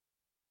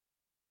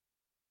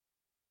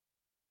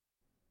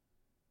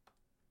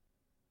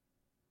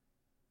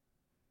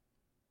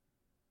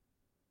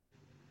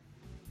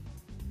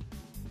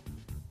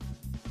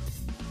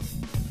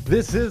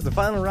This is the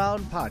Final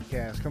Round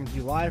Podcast, coming to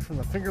you live from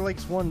the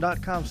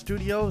FingerLakes1.com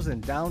studios in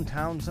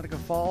downtown Seneca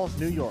Falls,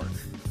 New York.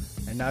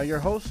 And now your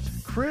host,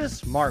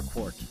 Chris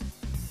Marquardt.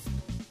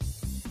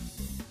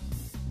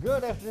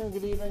 Good afternoon,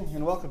 good evening,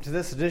 and welcome to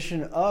this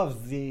edition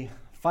of the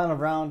Final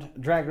Round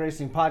Drag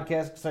Racing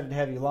Podcast. Excited to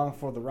have you along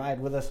for the ride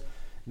with us.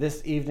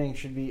 This evening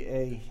should be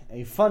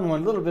a fun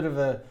one, a little bit of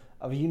a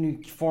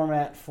unique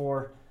format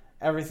for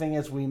everything.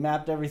 As we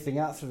mapped everything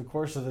out through the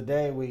course of the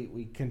day,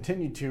 we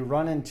continue to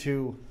run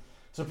into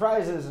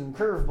surprises and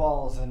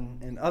curveballs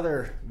and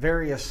other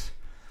various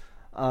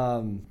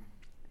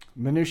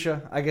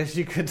minutia, I guess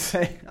you could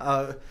say.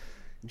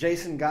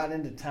 Jason got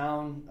into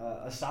town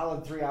a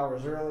solid 3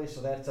 hours early,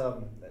 so that's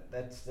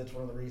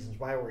one of the reasons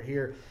why we're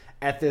here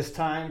at this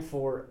time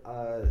for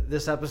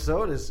this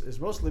episode is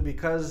mostly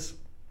because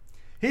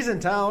he's in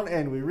town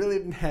and we really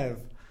didn't have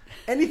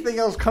anything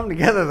else come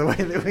together the way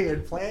that we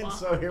had planned,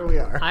 so here we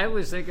are. I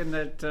was thinking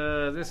that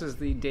this is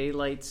the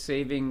daylight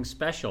saving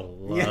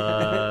special.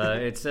 Yeah.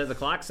 It says the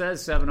clock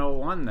says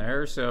 7:01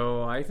 there,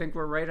 so I think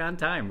we're right on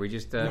time. We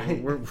just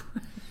we're.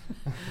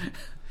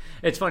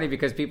 It's funny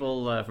because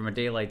people from a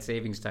daylight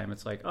savings time,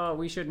 it's like, oh,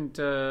 we shouldn't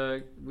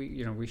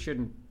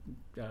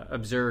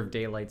observe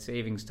daylight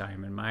savings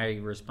time, and my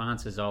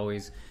response is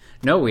always,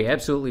 no, we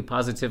absolutely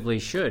positively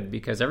should,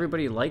 because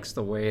everybody likes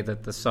the way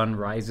that the sun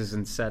rises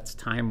and sets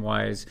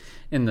time-wise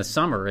in the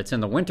summer. It's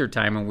in the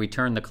wintertime when we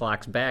turn the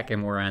clocks back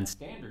and we're on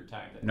standard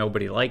time.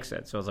 Nobody likes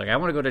it. So it's like, I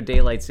want to go to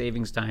daylight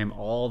savings time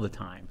all the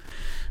time.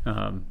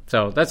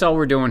 So that's all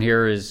we're doing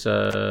here is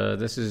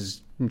this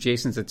is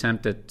Jason's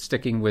attempt at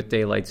sticking with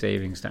daylight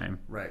savings time.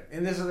 Right.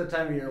 And this is the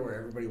time of year where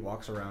everybody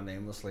walks around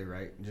aimlessly,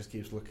 right? And just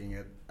keeps looking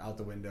out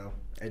the window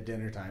at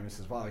dinner time and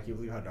says, wow, I can't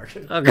believe how dark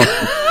it is.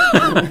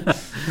 Okay.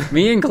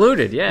 Me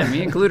included. Yeah,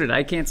 me included.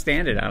 I can't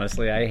stand it,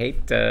 honestly. I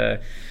hate,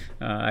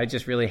 I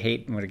just really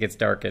hate when it gets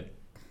dark at,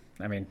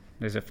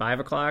 is it 5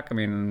 o'clock?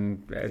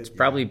 It's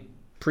probably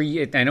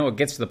I know it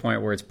gets to the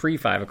point where it's pre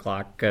 5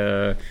 o'clock,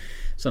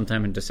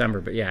 sometime in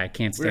December, but yeah, I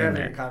can't stand that. We were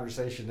having a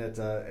conversation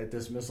at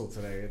dismissal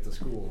today at the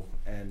school,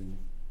 and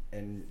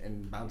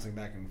bouncing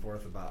back and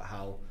forth about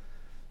how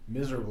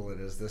miserable it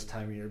is this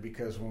time of year,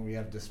 because when we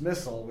have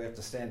dismissal, we have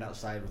to stand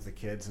outside with the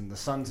kids, and the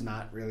sun's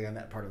not really on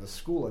that part of the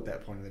school at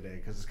that point of the day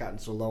because it's gotten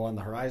so low on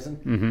the horizon.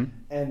 Mm-hmm.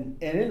 And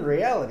in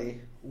reality,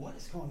 what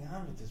is going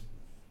on with this?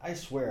 I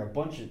swear, a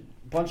bunch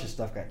of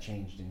stuff got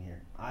changed in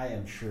here. I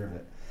am sure of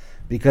it,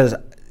 because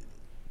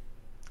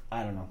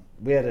I don't know.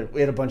 We had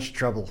a bunch of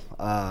trouble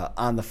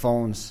on the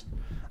phones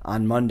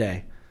on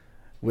Monday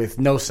with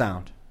no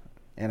sound,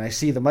 and I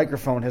see the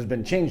microphone has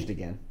been changed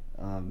again.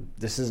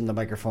 This isn't the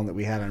microphone that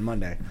we had on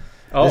Monday.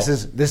 Oh. This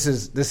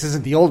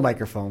isn't the old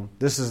microphone.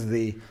 This is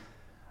the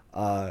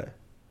not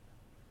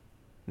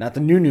the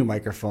new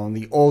microphone,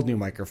 the old new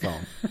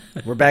microphone.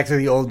 We're back to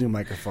the old new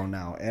microphone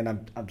now, and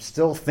I'm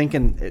still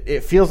thinking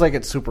it feels like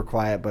it's super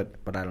quiet, but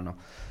I don't know.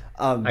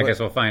 I guess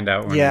we'll find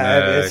out.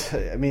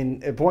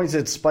 When, it points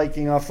it's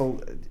spiking off.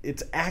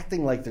 It's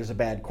acting like there's a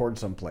bad cord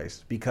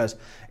someplace, because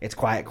it's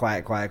quiet,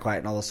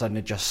 and all of a sudden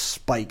it just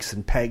spikes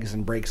and pegs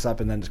and breaks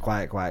up, and then it's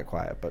quiet.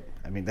 But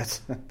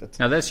that's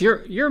now that's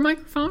your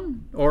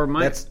microphone or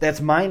mine?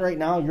 That's mine right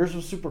now. Yours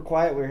was super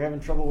quiet. We were having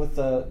trouble with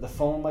the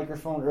phone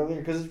microphone earlier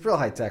because it's real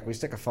high tech. We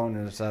stick a phone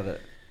in a set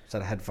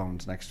of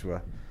headphones next to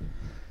a.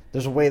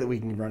 There's a way that we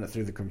can run it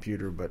through the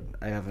computer, but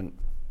I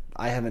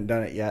haven't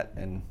done it yet,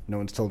 and no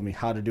one's told me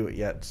how to do it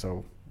yet,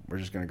 so we're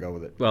just going to go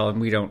with it. Well, and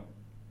we don't...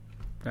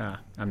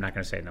 I'm not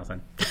going to say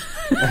nothing.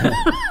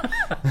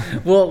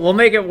 We'll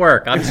make it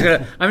work. I'm just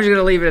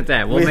gonna leave it at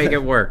that. We'll make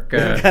it work. We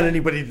haven't got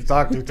anybody to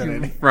talk to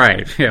today.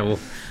 Right. Yeah.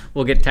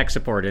 We'll get tech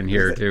support in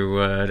here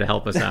to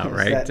help us out.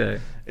 Right.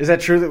 Is that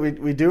true that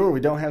we do, or we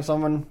don't have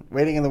someone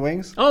waiting in the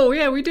wings? Oh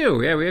yeah, we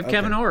do. Yeah, we have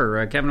Kevin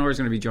Orr. Kevin Orr is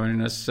going to be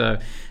joining us.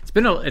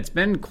 It's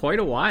been quite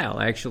a while,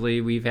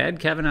 actually. We've had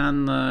Kevin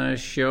on the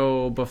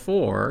show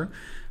before,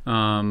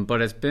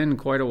 but it's been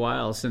quite a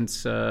while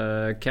since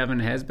Kevin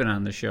has been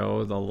on the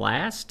show. The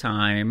last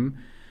time,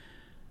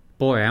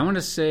 I want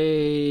to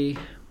say,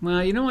 well,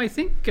 I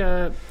think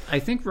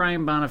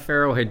Ryan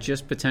Bonifero had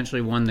just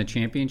potentially won the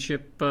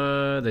championship,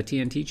 the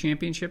TNT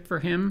championship for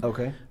him.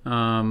 Okay.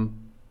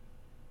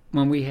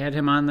 When we had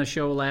him on the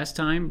show last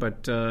time,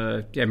 but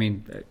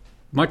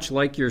much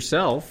like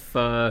yourself,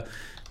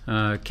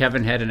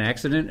 Kevin had an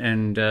accident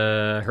and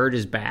hurt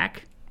his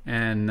back,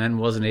 and then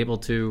wasn't able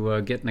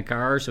to get in the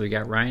car, so we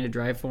got Ryan to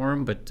drive for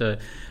him. But I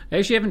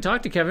actually haven't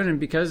talked to Kevin, and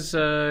because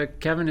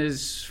Kevin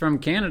is from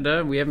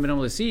Canada, we haven't been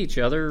able to see each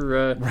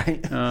other. Right.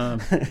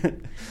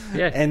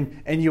 Yeah.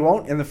 And you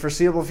won't in the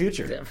foreseeable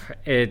future.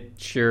 It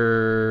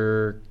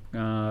sure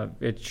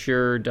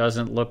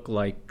doesn't look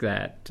like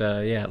that.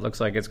 It looks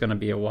like it's going to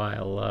be a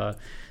while.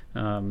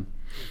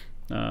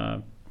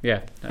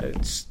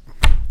 It's...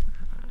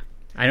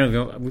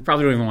 We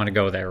probably don't even want to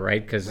go there,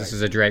 right? Because this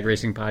is a drag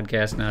racing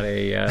podcast, not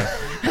a.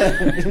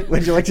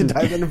 Would you like to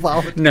dive into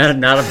politics?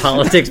 Not a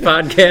politics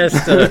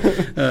podcast.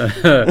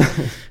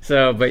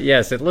 But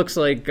yes, it looks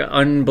like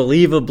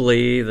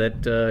unbelievably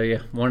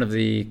that one of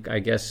the, I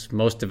guess,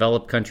 most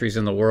developed countries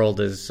in the world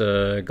is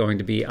going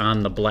to be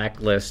on the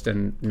blacklist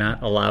and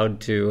not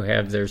allowed to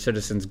have their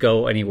citizens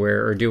go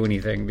anywhere or do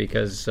anything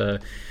because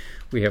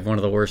we have one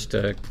of the worst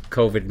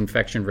COVID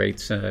infection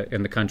rates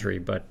in the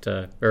country,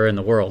 or in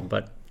the world,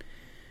 but.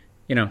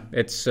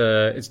 It's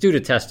due to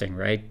testing,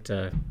 right?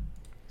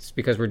 It's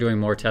because we're doing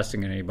more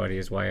testing than anybody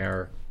is why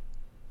our...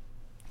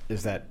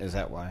 Is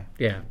that why?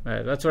 Yeah,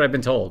 that's what I've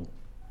been told.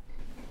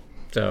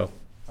 So...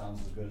 Sounds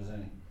as good as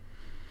any.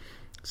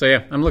 So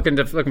yeah, I'm looking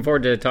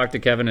forward to talk to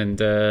Kevin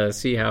and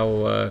see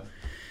how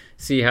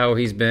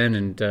he's been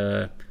and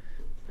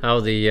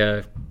how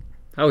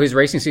his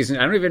racing season.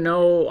 I don't even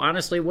know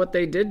honestly what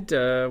they did,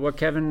 what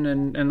Kevin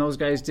and those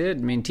guys did.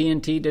 I mean,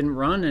 TNT didn't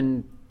run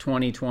in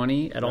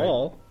 2020 at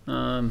all.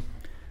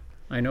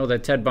 I know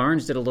that Ted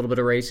Barnes did a little bit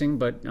of racing,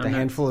 but the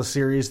handful of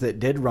series that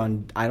did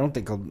run, I don't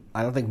think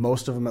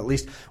most of them, at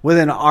least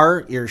within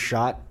our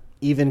earshot,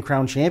 even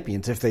crown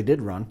champions if they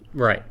did run.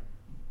 Right.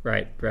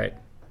 Hey,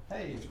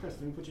 it's Chris.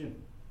 Let me put you in.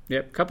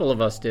 Yep, a couple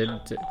of us did.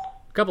 A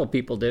couple of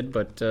people did,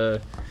 but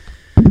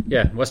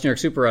West New York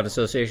Super Rod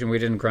Association, we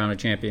didn't crown a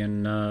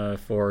champion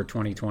for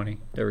 2020.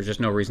 There was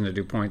just no reason to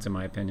do points, in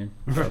my opinion.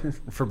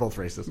 For both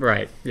races.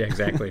 Right. Yeah.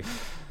 Exactly.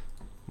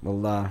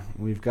 Well,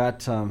 we've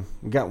got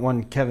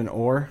one Kevin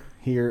Orr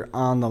here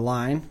on the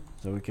line,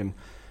 so we can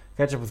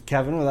catch up with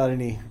Kevin without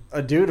any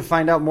ado to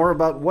find out more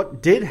about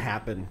what did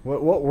happen.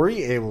 What were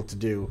you able to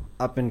do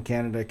up in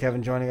Canada?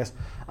 Kevin joining us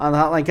on the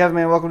hotline. Kevin,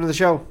 man, welcome to the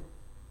show.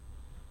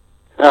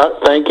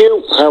 Thank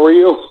you. How are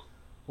you?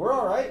 We're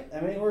all right.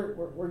 I mean,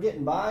 we're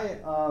getting by.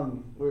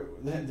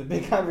 The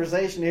big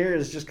conversation here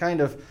is just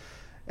kind of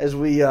as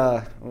we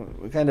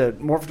kind of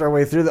morphed our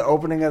way through the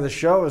opening of the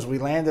show as we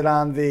landed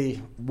on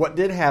what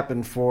did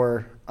happen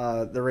for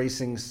the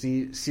racing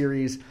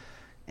series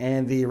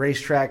and the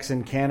racetracks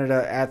in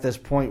Canada at this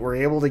point. Were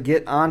you able to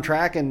get on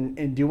track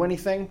and do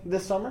anything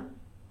this summer?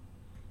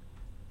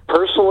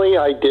 Personally,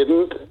 I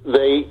didn't.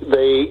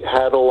 They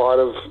had a lot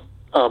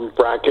of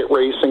bracket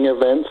racing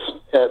events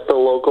at the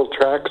local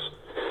tracks.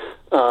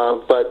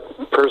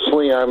 But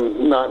personally,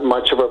 I'm not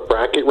much of a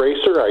bracket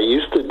racer. I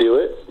used to do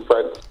it,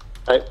 but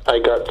I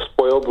got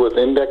spoiled with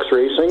index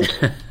racing,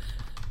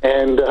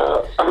 and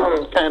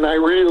I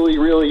really,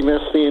 really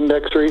miss the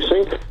index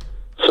racing.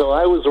 So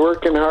I was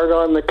working hard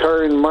on the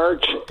car in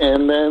March,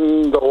 and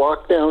then the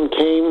lockdown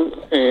came,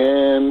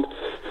 and,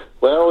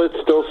 well, it's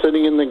still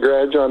sitting in the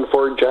garage on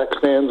 4 jack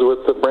stands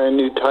with the brand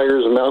new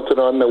tires mounted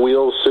on the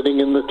wheels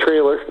sitting in the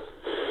trailer.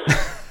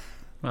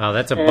 Wow,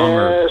 that's a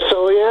bummer.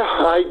 So,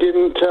 yeah, I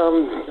didn't...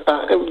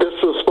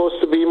 this was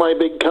supposed to be my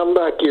big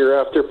comeback year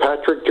after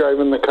Patrick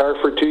driving the car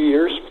for 2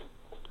 years.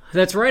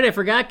 That's right. I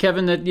forgot,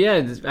 Kevin, that,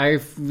 I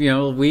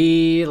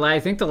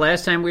think the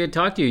last time we had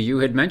talked to you, you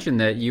had mentioned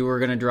that you were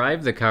going to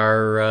drive the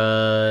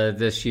car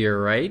this year,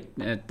 right?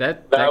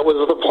 That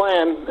was the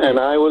plan, and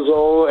I was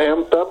all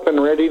amped up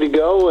and ready to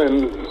go,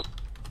 and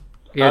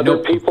other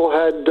people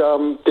had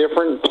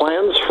different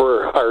plans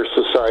for our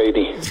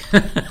society.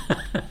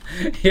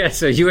 Yeah,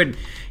 so you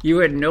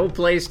had no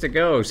place to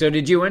go. So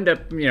did you end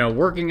up,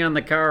 working on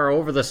the car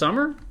over the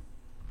summer?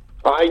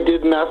 I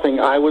did nothing.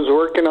 I was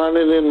working on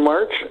it in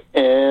March,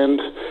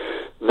 and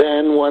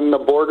then when the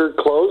border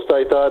closed,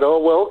 I thought, oh,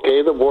 well,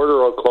 okay, the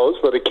border will close,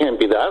 but it can't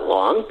be that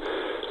long.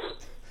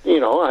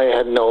 I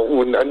had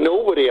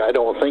nobody, I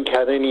don't think,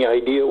 had any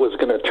idea it was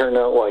going to turn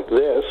out like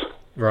this.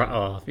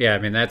 Oh, yeah, I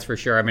mean, that's for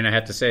sure. I mean, I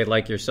have to say,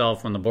 like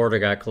yourself, when the border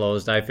got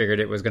closed, I figured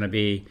it was going to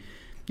be,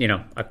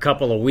 a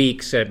couple of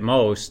weeks at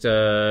most.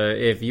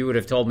 If you would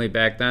have told me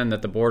back then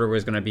that the border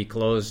was going to be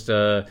closed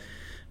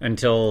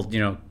until,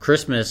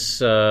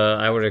 Christmas,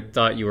 I would have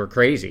thought you were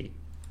crazy.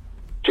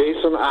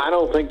 Jason, I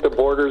don't think the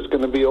border is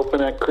going to be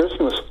open at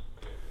Christmas.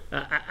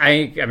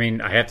 I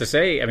mean, I have to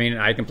say,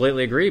 I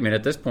completely agree. I mean,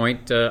 at this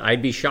point,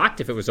 I'd be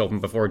shocked if it was open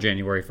before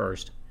January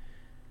 1st.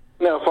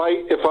 Now,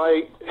 if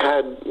I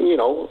had,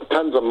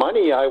 tons of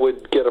money, I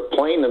would get a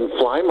plane and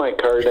fly my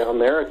car down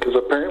there, because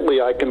apparently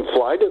I can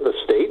fly to the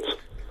States.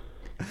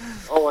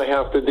 All I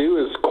have to do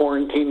is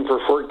quarantine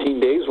for 14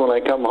 days when I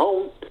come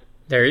home.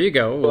 There you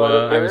go.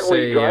 But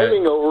apparently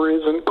driving over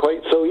isn't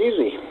quite so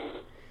easy.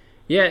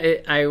 Yeah,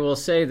 I will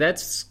say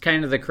that's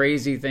kind of the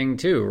crazy thing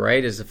too,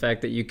 right? Is the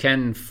fact that you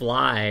can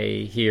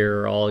fly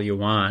here all you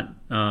want.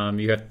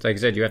 You have, like I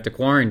said, you have to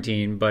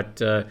quarantine.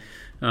 But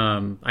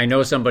I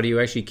know somebody who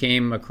actually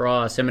came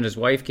across. Him and his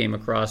wife came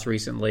across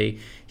recently.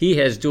 He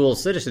has dual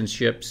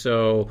citizenship,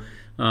 so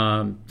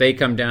they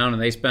come down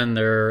and they spend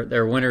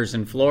their winters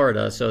in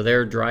Florida. So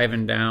they're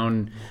driving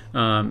down.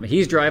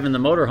 He's driving the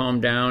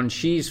motorhome down.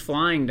 She's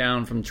flying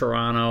down from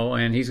Toronto,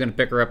 and he's going to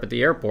pick her up at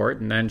the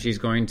airport, and then she's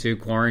going to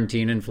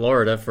quarantine in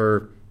Florida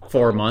for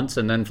 4 months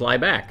and then fly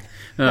back.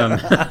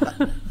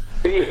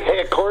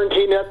 Yeah,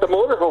 quarantine at the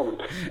motorhome.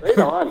 Right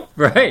on.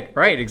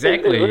 Right,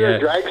 exactly. Is there a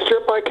drag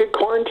strip I could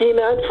quarantine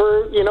at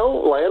for, I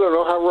don't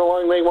know however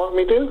long they want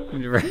me to?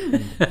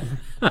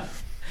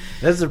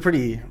 That's a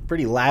pretty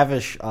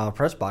lavish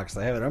press box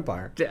they have at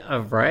Empire.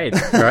 Right,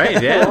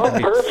 yeah. Well,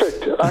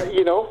 perfect.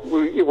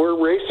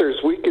 We're racers.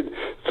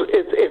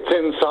 It's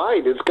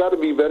inside. It's got to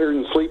be better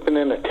than sleeping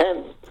in a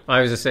tent.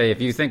 I was going to say,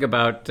 if you think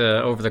about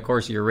over the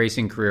course of your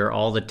racing career,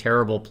 all the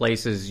terrible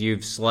places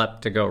you've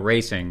slept to go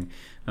racing,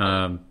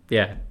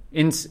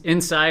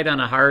 inside on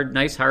a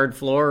nice hard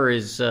floor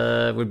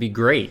would be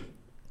great.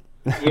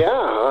 Yeah,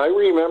 I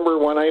remember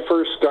when I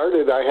first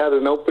started, I had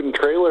an open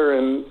trailer,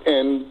 and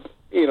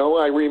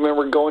I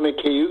remember going to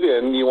Cayuga,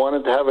 and you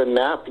wanted to have a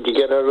nap to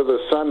get out of the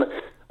sun.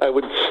 I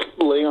would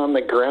lay on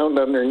the ground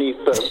underneath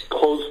the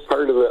closed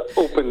part of the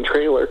open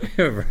trailer.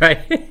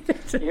 Right.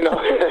 So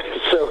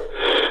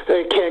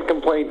I can't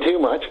complain too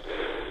much.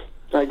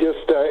 I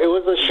just, it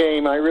was a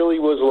shame. I really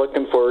was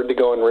looking forward to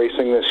going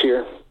racing this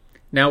year.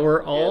 Now,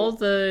 were all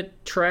the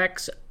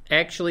tracks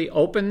actually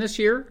open this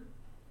year?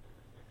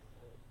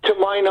 To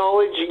my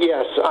knowledge,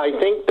 yes. I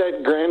think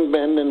that Grand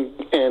Bend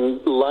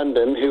and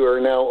London, who are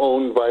now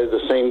owned by the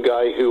same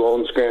guy who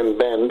owns Grand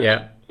Bend,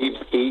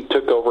 he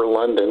took over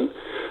London,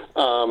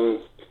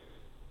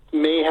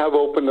 may have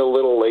opened a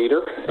little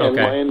later. Okay. And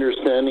my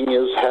understanding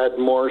is had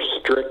more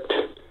strict,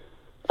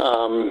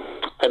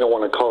 I don't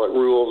want to call it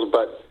rules,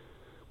 but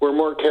we're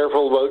more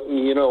careful about,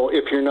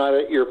 if you're not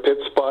at your pit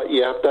spot,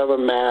 you have to have a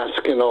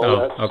mask and all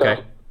that stuff.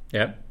 Okay.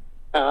 Yep.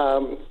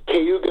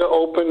 Cayuga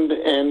opened,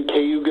 and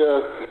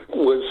Cayuga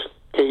was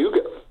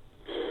Cayuga.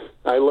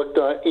 I looked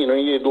at,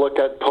 you'd look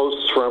at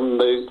posts from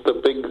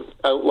the big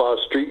outlaw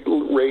street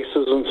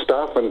races and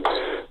stuff, and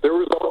there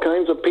was all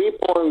kinds of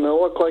people, and they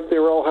looked like they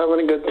were all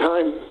having a good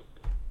time.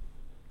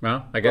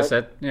 Well, I guess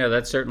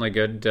that's certainly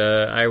good.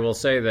 I will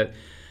say that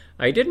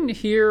I didn't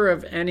hear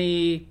of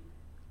any,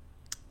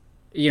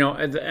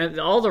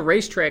 all the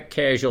racetrack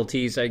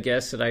casualties, I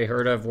guess, that I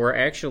heard of were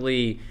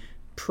actually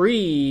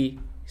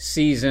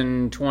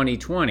pre-season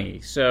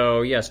 2020.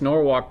 So, yes,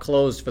 Norwalk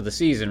closed for the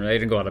season. They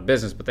didn't go out of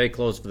business, but they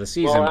closed for the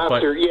season. Well,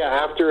 after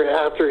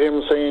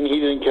him saying he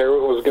didn't care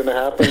what was going to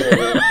happen and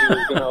he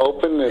was going to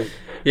open, and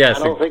yes,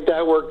 I don't think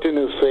that worked in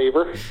his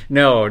favor.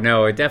 No,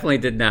 it definitely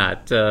did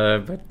not.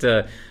 But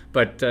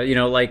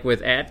like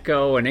with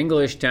Atco and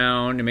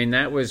Englishtown, I mean,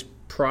 that was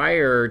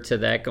prior to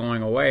that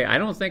going away. I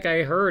don't think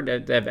I heard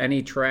of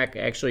any track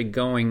actually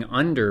going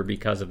under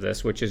because of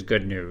this, which is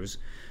good news.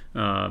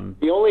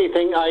 The only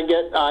thing I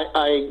get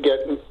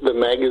the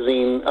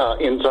magazine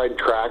Inside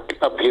Track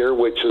up here,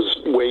 which is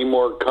way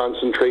more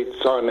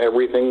concentrates on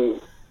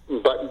everything,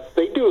 but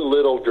they do a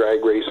little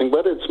drag racing,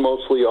 but it's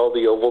mostly all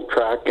the oval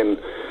track and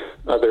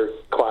other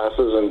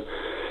classes, and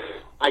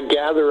I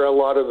gather a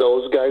lot of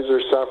those guys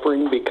are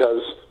suffering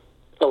because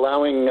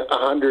allowing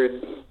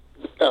 100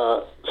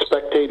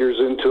 spectators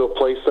into a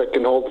place that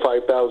can hold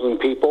 5,000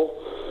 people,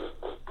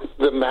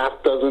 the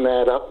math doesn't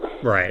add up.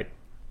 Right.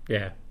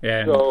 Yeah.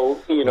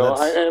 So,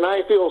 and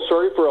I feel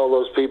sorry for all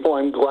those people.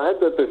 I'm glad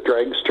that the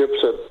drag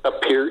strips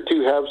appear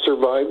to have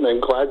survived, and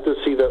I'm glad to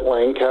see that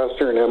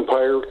Lancaster and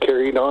Empire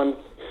carried on.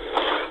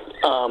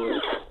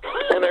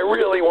 And I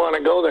really want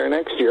to go there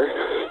next year.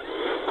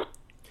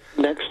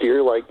 Next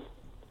year, like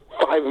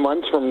 5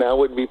 months from now,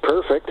 would be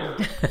perfect.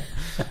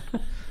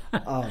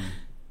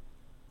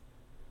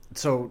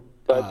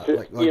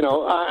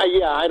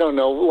 I don't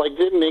know. Like,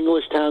 didn't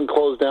Englishtown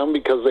close down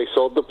because they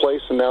sold the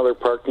place and now they're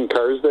parking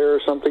cars there or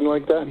something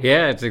like that?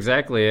 Yeah, it's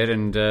exactly it.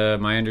 And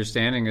my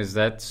understanding is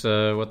that's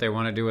what they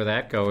want to do with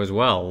Atco as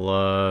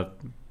well.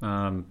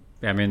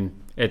 I mean,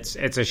 it's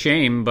a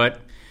shame,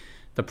 but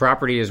the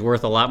property is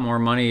worth a lot more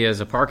money as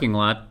a parking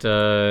lot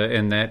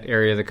in that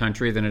area of the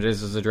country than it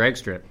is as a drag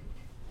strip.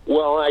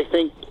 Well, I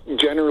think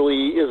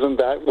generally isn't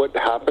that what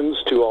happens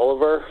to all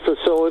of our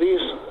facilities?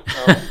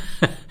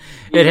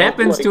 It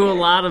happens to a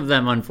lot of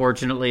them,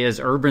 unfortunately, as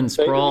urban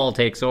sprawl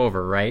takes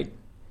over, right?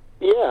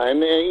 Yeah, and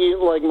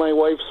like my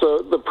wife's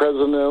the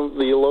president of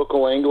the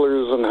local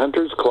Anglers and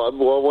Hunters Club.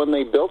 Well, when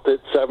they built it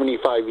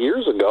 75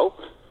 years ago,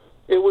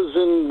 it was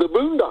in the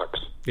boondocks.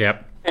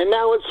 Yep. And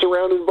now it's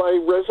surrounded by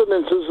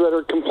residences that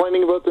are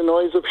complaining about the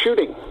noise of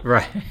shooting.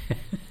 Right.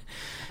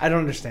 I don't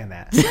understand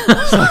that.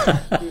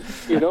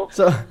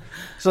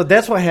 So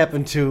that's what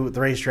happened to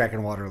the racetrack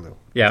in Waterloo.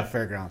 Yeah. The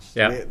fairgrounds.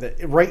 Yeah.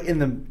 Right in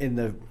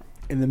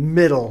the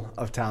middle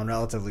of town,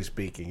 relatively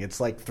speaking. It's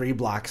like 3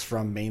 blocks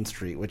from Main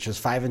Street, which is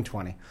 5 and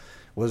 20.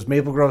 Was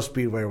Maple Grove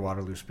Speedway or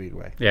Waterloo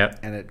Speedway. Yeah.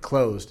 And it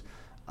closed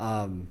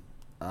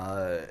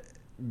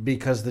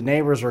because the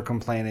neighbors were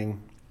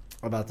complaining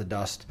about the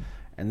dust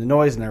and the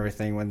noise and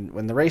everything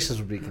when the races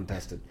would be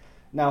contested.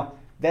 Now,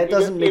 that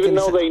doesn't make even any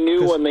though sense, they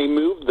knew when they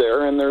moved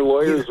there, and their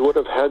lawyers would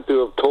have had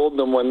to have told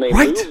them when they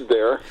moved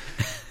there.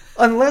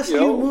 Unless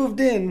you moved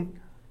in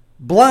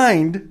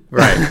blind,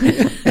 right,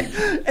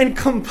 and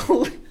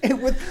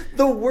with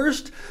the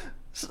worst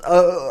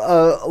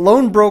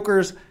loan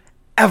brokers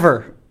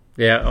ever.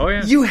 Yeah. Oh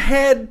yeah. You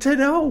had to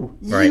know.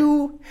 Right.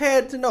 You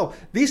had to know.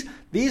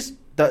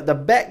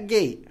 The back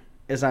gate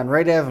is on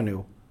Wright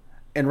Avenue.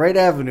 and Wright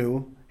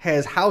Avenue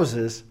has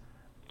houses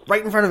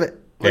right in front of it.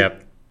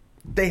 Yep.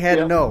 They had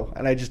to know,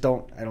 and I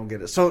don't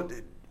get it. So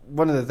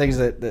one of the things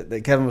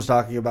that Kevin was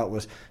talking about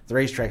was the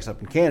racetracks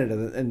up in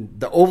Canada and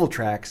the oval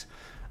tracks,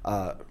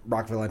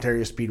 Rockville,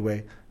 Ontario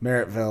Speedway,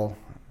 Merrittville,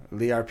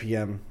 the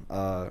RPM,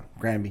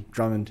 Granby,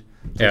 Drummond,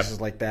 places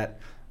like that.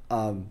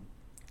 A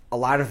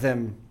lot of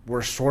them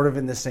were sort of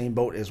in the same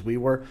boat as we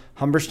were.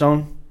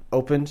 Humberstone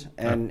opened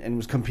and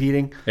was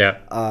competing.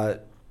 Yeah.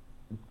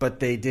 But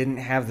they didn't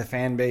have the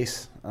fan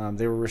base.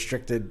 They were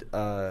restricted.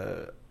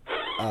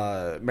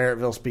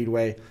 Merrittville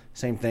Speedway,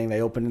 same thing.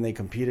 They opened and they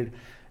competed.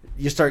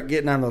 You start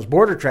getting on those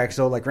border tracks,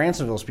 though, like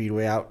Ransomville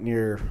Speedway out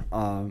near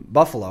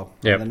Buffalo,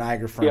 on the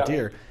Niagara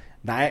Frontier.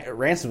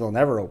 Ransomville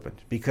never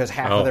opened because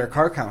half of their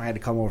car count had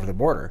to come over the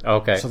border.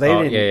 Okay. So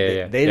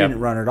they didn't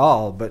run at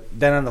all. But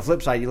then on the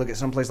flip side, you look at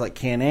some place like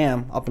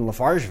Can-Am up in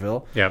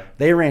Lafargeville. Yep.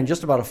 They ran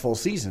just about a full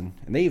season,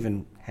 and they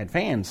even had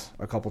fans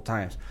a couple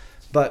times.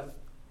 But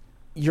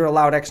you're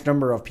allowed X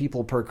number of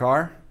people per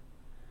car,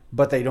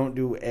 but they don't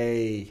do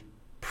a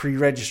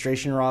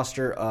pre-registration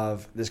roster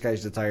of this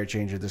guy's the tire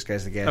changer, this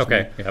guy's the gas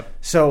man. Okay, yep.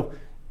 So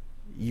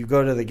you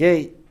go to the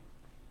gate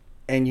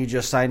and you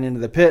just sign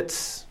into the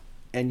pits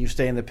and you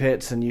stay in the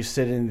pits and you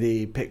sit in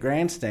the pit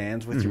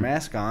grandstands with your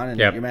mask on and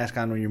your mask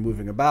on when you're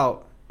moving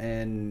about.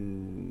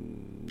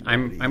 And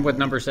I'm with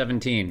number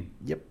 17.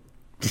 Yep.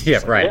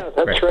 Yeah, right. Yeah,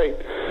 that's right.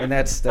 And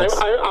that's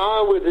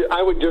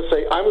I would just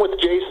say I'm with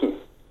Jason.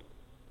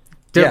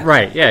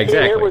 Right, yeah, exactly.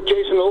 I'm here with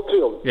Jason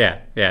Oldfield. Yeah,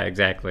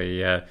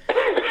 exactly.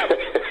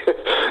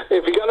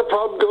 If you got a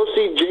problem, go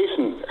see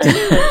Jason.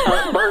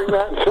 Barring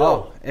that,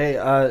 oh, hey,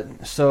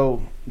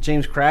 so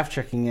James Kraft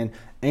checking in.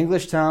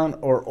 Englishtown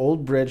or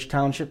Old Bridge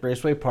Township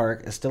Raceway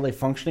Park is still a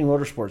functioning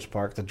motorsports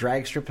park. The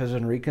drag strip has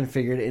been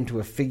reconfigured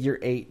into a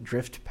figure-8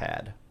 drift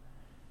pad.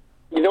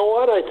 You know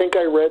what? I think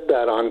I read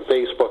that on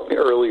Facebook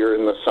earlier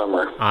in the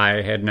summer.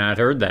 I had not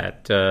heard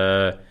that.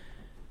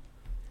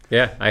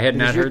 I had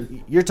not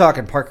heard. You're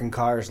talking parking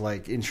cars,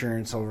 like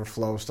insurance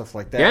overflow, stuff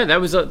like that. Yeah, that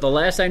was the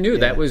last I knew. Yeah.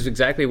 That was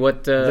exactly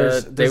what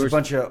there's a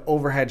bunch of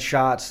overhead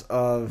shots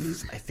of,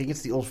 I think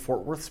it's the old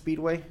Fort Worth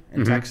Speedway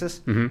in Texas,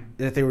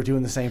 that they were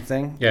doing the same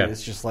thing. Yeah.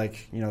 It's just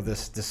like,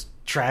 this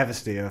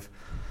travesty of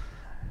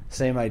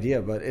same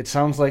idea. But it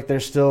sounds like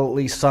there's still at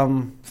least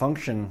some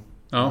function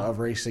of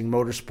racing,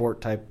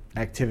 motorsport type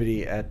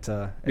activity at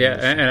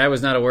and I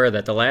was not aware of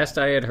that. The last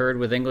I had heard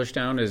with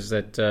Englishtown is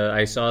that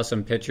I saw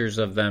some pictures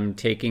of them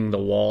taking the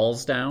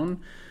walls down,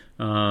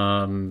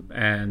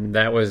 and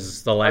that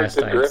was the last.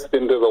 Hard to drift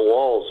into the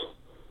walls.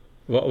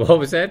 What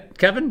was that,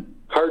 Kevin?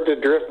 Hard to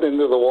drift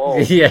into the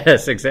walls.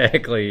 Yes,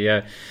 exactly.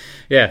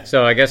 Yeah.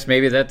 So I guess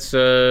maybe that's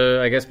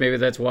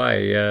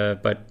why.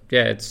 But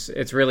yeah,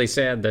 it's really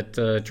sad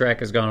that track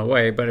has gone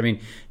away. But I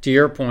mean, to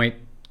your point,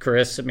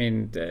 Chris, I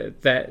mean,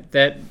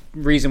 that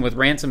reason with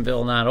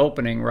Ransomville not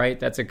opening, right?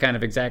 That's a kind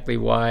of exactly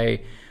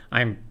why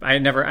I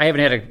haven't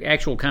had an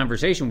actual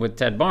conversation with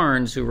Ted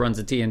Barnes, who runs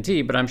the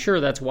TNT, but I'm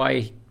sure that's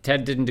why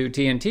Ted didn't do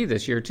TNT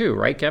this year too,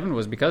 right, Kevin?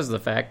 Was because of the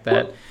fact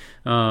that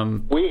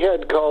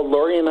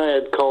Lori and I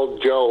had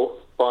called Joe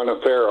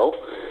Bonifero,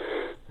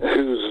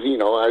 who's,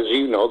 as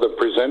you know, the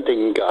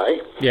presenting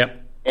guy.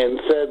 Yep. And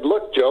said,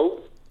 look,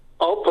 Joe,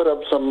 I'll put up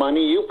some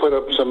money, you put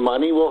up some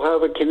money, we'll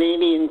have a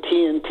Canadian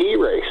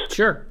TNT race.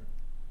 Sure.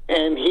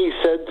 And he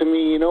said to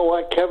me, you know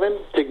what, Kevin,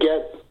 to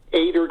get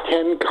 8 or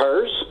 10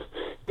 cars,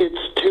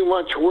 it's too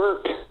much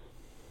work.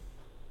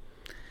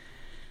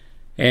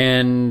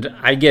 And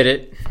I get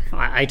it.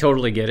 I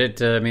totally get it.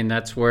 I mean,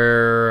 that's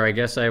where I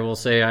guess I will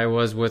say I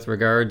was with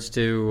regards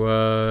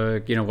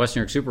to, Western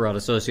New York Super Auto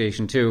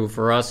Association, too.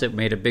 For us, it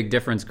made a big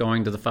difference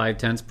going to the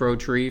 5/10 Pro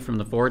Tree from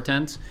the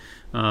 4/10.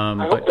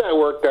 I hope that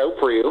worked out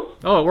for you.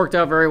 Oh, it worked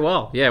out very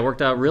well. Yeah, it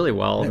worked out really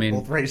well. I mean,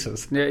 both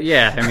races.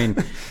 Yeah, I mean,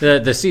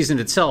 the season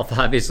itself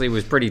obviously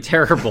was pretty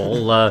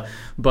terrible,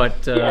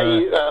 but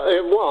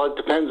well, it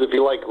depends if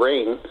you like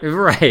rain.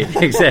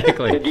 Right,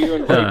 exactly. Did you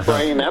invite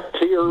Brian Epp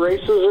to your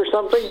races or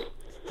something?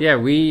 Yeah,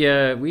 we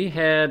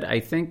had, I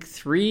think,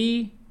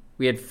 3.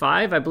 We had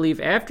 5, I believe,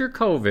 after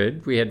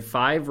COVID. We had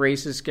 5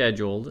 races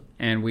scheduled,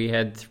 and we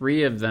had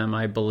 3 of them,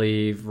 I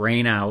believe,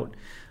 rain out.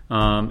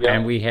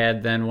 And we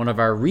had then one of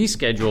our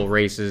rescheduled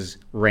races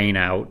rain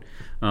out.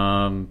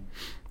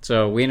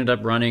 So we ended up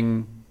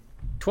running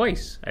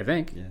twice, I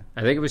think. Yeah.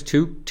 I think it was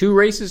two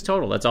races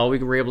total. That's all we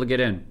were able to get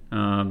in.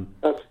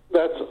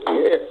 That's.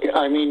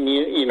 I mean,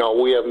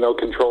 we have no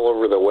control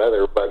over the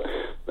weather, but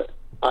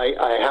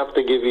I have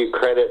to give you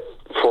credit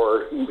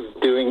for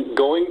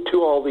going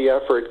to all the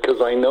effort,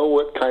 because I know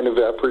what kind of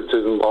efforts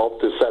is involved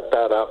to set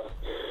that up,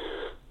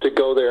 to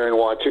go there and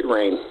watch it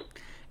rain.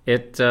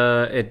 It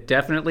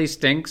definitely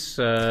stinks.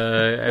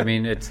 I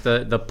mean, it's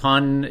the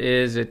pun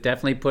is it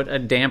definitely put a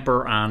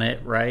damper on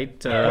it, right?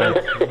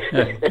 But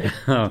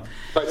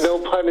no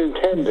pun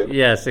intended.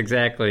 Yes,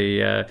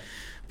 exactly.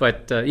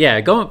 But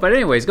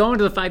anyways, going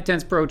to the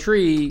 5/10 Pro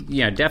Tree,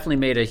 definitely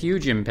made a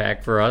huge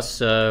impact for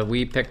us.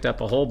 We picked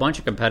up a whole bunch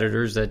of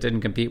competitors that didn't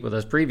compete with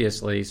us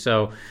previously.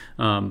 So,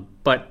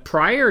 but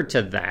prior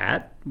to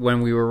that,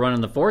 when we were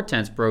running the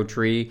 4/10 Pro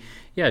Tree,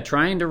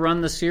 trying to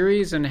run the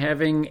series and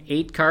having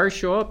 8 cars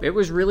show up, it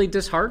was really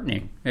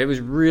disheartening.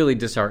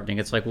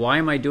 It's like, why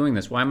am I doing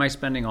this? Why am I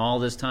spending all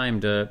this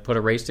time to put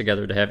a race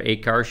together to have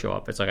 8 cars show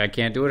up? It's like, I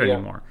can't do it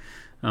anymore.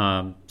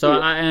 I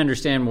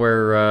understand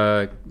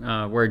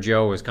where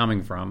Joe was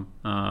coming from.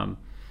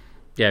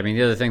 The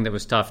other thing that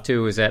was tough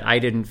too is that I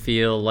didn't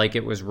feel like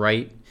it was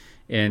right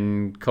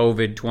in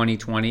COVID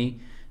 2020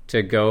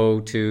 to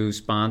go to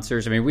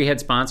sponsors. I mean, we had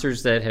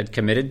sponsors that had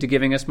committed to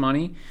giving us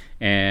money,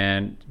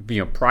 and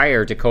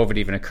prior to COVID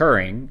even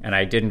occurring, and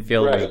I didn't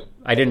feel it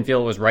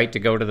was right to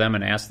go to them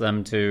and ask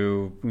them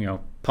to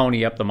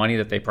pony up the money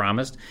that they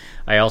promised.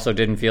 I also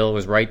didn't feel it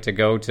was right to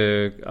go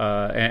to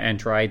and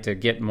try to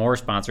get more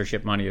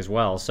sponsorship money as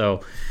well.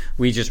 So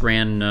we just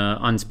ran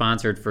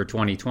unsponsored for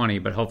 2020,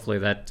 but hopefully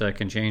that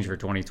can change for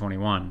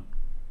 2021.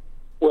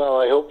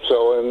 Well, I hope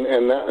so,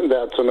 and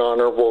that's an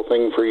honorable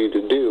thing for you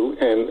to do,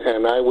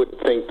 and I would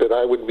think that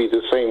I would be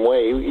the same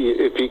way.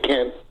 If you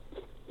can't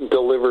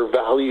deliver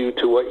value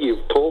to what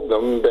you've told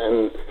them,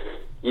 then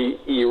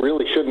you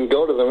really shouldn't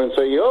go to them and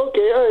say,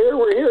 okay,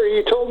 we're here,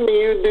 you told me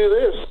you'd do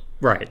this.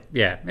 Right,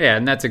 yeah,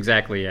 and that's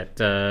exactly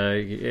it.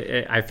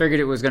 I figured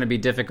it was going to be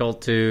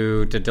difficult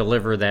to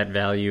deliver that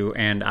value,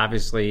 and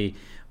obviously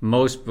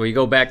we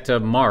go back to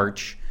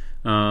March,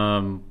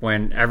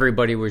 when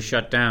everybody was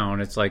shut down.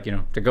 It's like,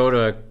 to go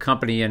to a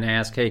company and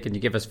ask, hey, can you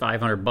give us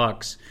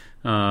 $500?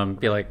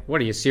 Be like,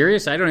 what, are you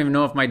serious? I don't even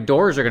know if my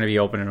doors are going to be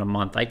open in a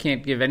month. I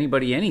can't give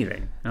anybody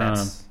anything.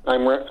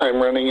 I'm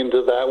running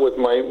into that with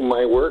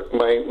my work.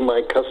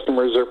 My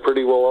customers are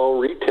pretty well all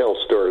retail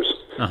stores.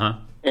 Uh-huh.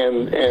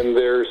 And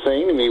they're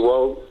saying to me,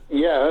 well,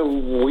 yeah,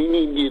 we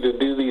need you to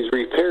do these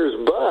repairs,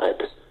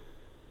 but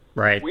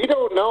right. We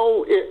don't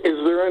know,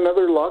 is there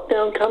another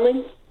lockdown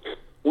coming?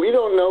 We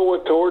don't know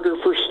what to order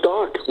for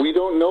stock. We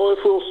don't know if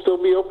we'll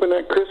still be open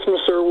at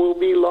Christmas or we'll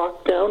be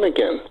locked down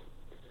again.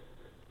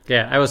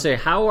 Yeah, I will say,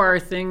 how are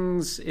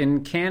things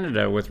in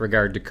Canada with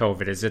regard to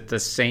COVID? Is it the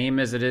same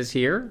as it is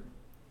here?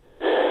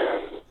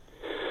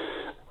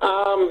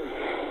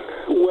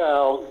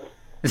 Well,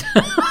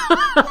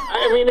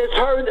 I mean, it's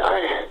hard.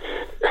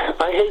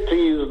 I hate to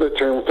use the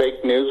term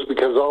fake news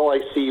because all I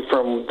see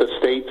from the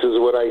States is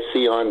what I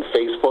see on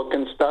Facebook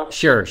and stuff.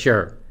 Sure.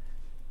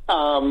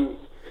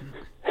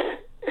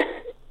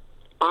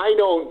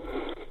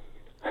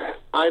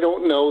 I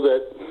don't know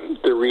that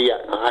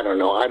I don't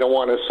know. I don't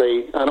want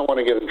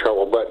to get in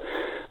trouble, but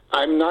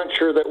I'm not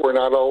sure that we're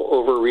not all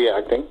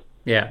overreacting.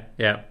 Yeah.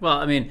 Well,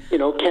 I mean,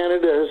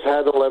 Canada has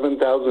had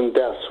 11,000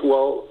 deaths.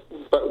 Well,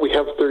 but we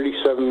have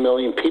 37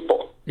 million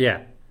people.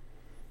 Yeah.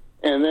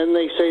 And then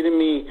they say to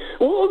me,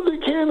 well, they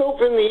can't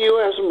open the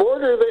U.S.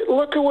 border.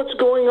 Look at what's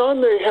going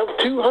on. They have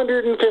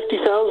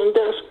 250,000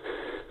 deaths,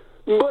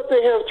 but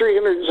they have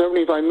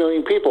 375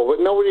 million people. But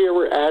nobody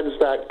ever adds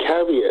that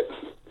caveat.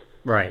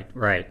 Right.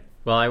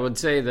 Well, I would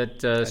say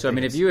that.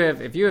 If you have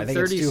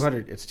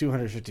 30, it's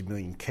 250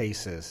 million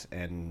cases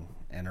and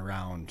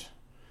around,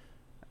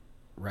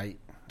 right?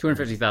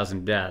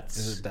 250,000 deaths.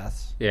 Is it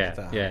deaths?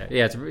 Yeah.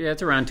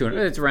 It's around 200.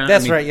 It's around.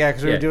 That's right. Yeah,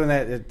 because we were doing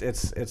that.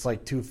 It's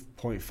like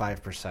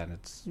 2.5%.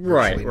 It's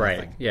right.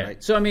 Nothing, Yeah.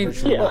 Right? So I mean,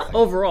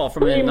 overall,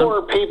 from way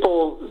more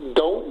people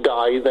don't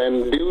die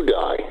than do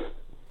die.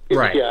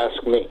 If you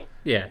ask me.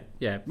 Yeah.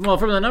 Well,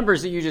 from the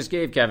numbers that you just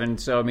gave, Kevin.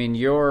 So I mean,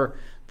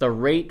 the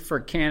rate for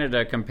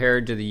Canada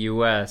compared to the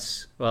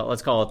U.S. Well,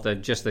 let's call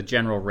it just the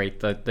general rate.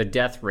 The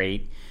death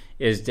rate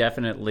is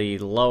definitely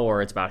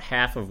lower. It's about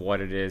half of what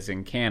it is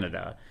in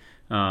Canada.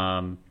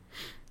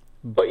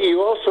 But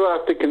you also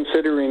have to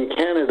consider in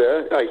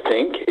Canada, I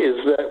think,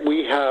 is that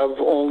we have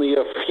only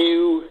a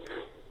few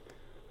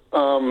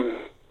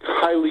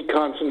highly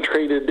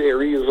concentrated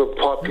areas of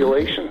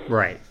population.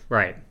 Right.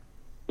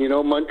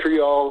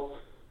 Montreal,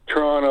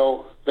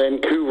 Toronto,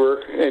 Vancouver,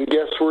 and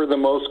guess where the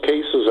most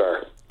cases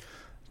are?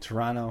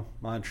 Toronto,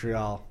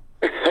 Montreal.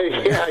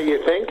 Yeah,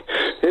 you think?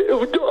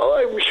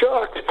 I'm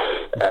shocked.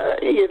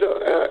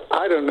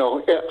 I don't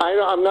know.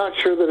 I'm not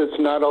sure that it's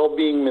not all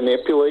being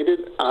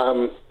manipulated.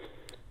 And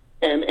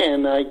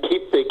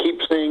they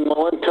keep saying,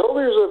 well, until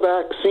there's a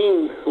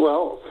vaccine,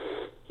 well,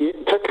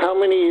 it took how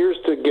many years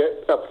to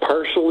get a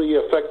partially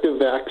effective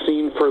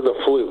vaccine for the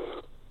flu?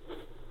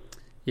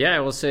 Yeah,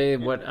 I will say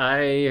what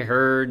I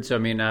heard. So, I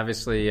mean,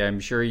 obviously, I'm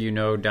sure you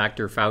know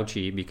Dr.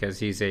 Fauci because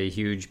he's a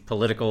huge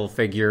political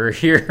figure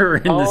here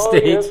in the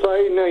States. Yes,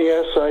 I know.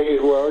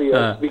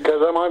 Yes,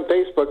 because I'm on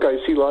Facebook,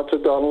 I see lots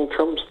of Donald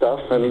Trump stuff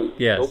and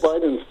Joe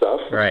Biden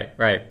stuff.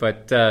 Right.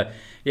 But,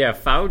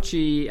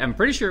 Fauci, I'm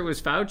pretty sure it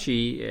was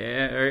Fauci,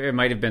 or it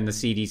might have been the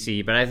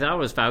CDC, but I thought it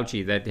was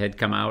Fauci that had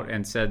come out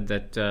and said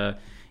that,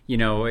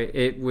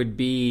 it would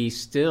be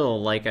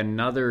still like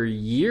another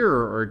year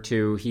or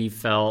two, he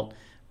felt,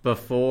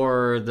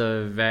 before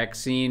the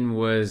vaccine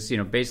was,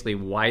 basically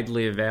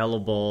widely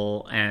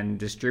available and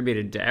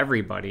distributed to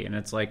everybody. And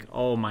it's like,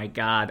 oh my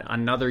God,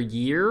 another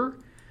year?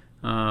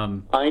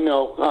 I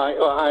know.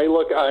 I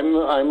look.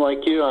 I'm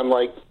like you. I'm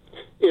like,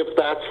 if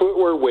that's what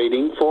we're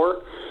waiting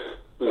for,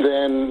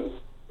 then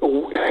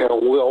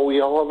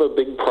we all have a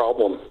big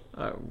problem.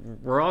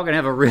 We're all going to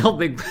have a real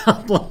big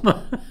problem.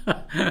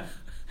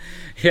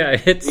 Yeah,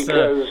 it's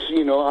because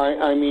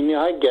I mean,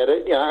 I get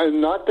it. Yeah, I'm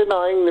not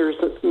denying there's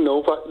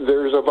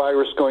a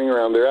virus going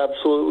around. There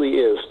absolutely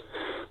is.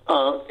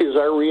 Is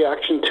our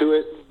reaction to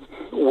it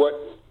what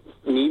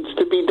needs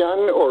to be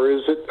done, or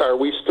are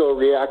we still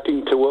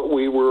reacting to what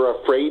we were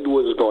afraid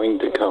was going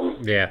to come?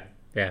 Yeah.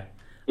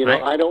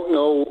 I don't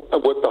know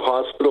what the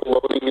hospital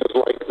loading is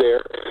like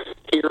there.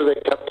 Here they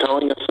kept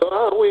telling us,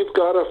 we've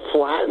got to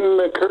flatten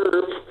the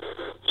curve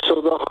so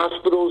the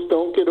hospitals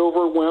don't get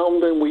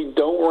overwhelmed and we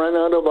don't run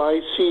out of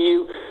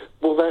ICU.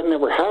 Well, that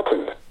never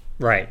happened.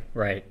 Right.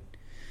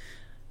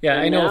 Yeah,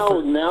 and I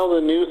know. Now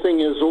the new thing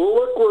is, well,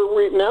 look,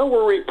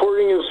 we're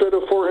reporting instead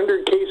of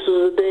 400 cases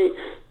a day,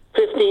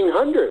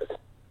 1,500.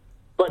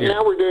 But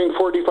now we're doing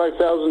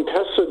 45,000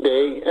 tests a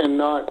day and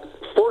not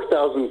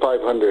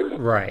 4,500.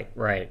 Right.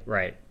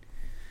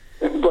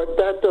 But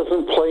that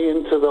doesn't play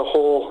into the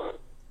whole,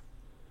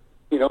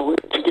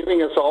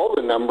 giving us all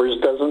the numbers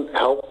doesn't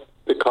help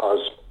the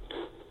cause.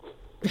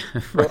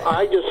 Right. But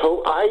I just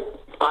hope, I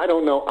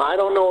don't know. I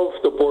don't know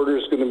if the border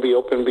is going to be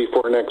open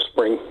before next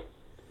spring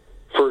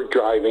for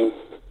driving.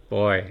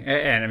 Boy,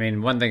 and I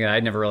mean, one thing that I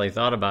never really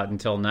thought about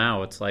until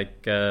now, it's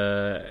like,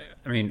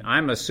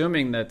 I'm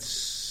assuming that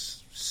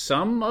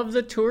some of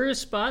the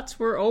tourist spots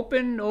were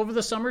open over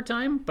the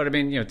summertime, but I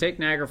mean, take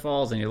Niagara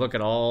Falls and you look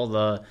at all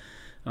the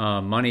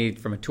money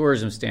from a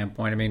tourism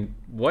standpoint. I mean,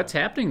 what's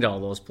happening to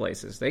all those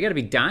places? They got to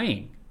be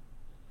dying.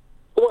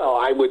 Well,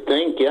 I would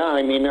think, yeah.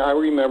 I mean, I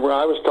remember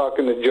I was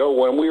talking to Joe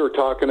when we were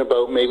talking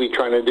about maybe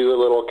trying to do a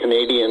little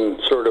Canadian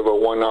sort of a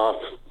one-off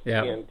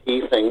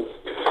TNT thing.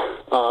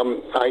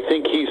 I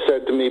think he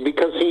said to me,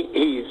 because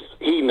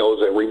he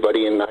knows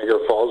everybody in Niagara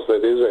Falls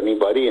that is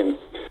anybody, and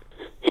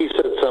he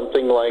said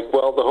something like,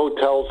 well, the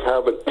hotels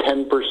have a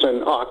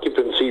 10%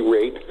 occupancy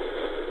rate,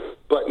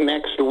 but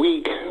next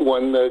week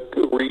when the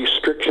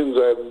restrictions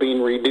have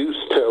been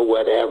reduced to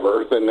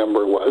whatever the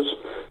number was,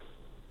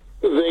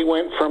 they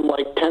went from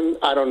like 10,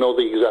 I don't know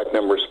the exact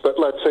numbers, but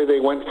let's say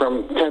they went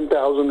from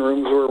 10,000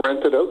 rooms were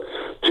rented out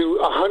to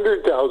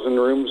 100,000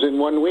 rooms in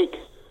 1 week.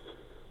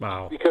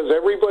 Wow. Because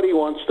everybody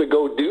wants to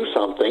go do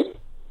something.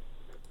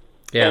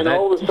 Yeah, and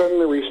all of a sudden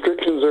the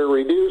restrictions are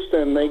reduced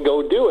and they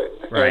go do it.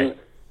 Right.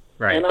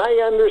 And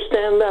I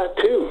understand that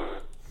too.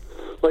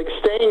 Like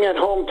staying at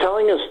home,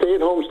 telling us stay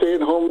at home,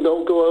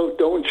 don't go out,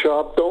 don't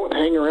shop, don't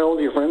hang around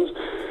with your friends.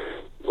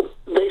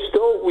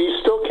 We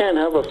still can't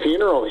have a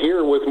funeral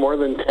here with more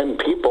than 10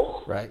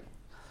 people. Right.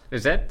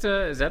 Is that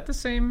the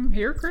same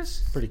here,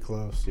 Chris? Pretty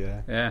close,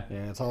 yeah. Yeah.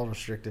 Yeah, it's all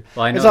restricted.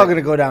 Well, I know it's all going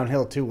to go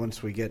downhill too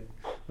once we get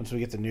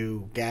the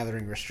new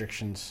gathering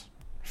restrictions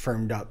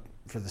firmed up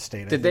for the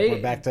state. Did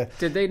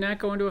they not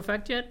go into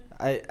effect yet?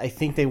 I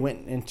think they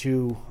went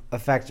into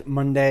effect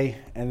Monday,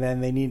 and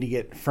then they need to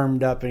get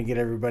firmed up and get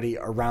everybody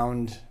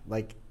around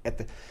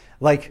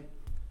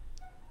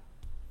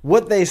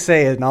what they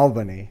say in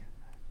Albany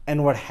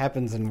and what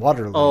happens in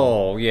Waterloo.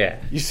 Oh, yeah.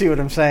 You see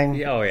what I'm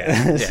saying? Oh,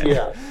 yeah.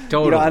 Yeah.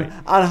 Totally.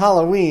 On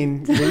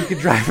Halloween, you could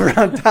drive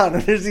around town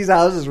and there's these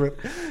houses with,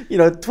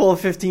 12,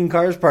 15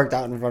 cars parked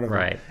out in front of them.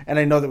 Right. And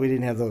I know that we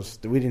didn't have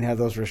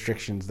those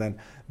restrictions then.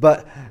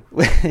 But,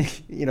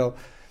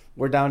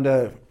 we're down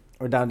to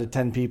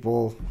 10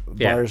 people,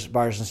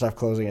 bars and stuff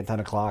closing at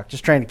 10 o'clock,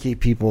 just trying to keep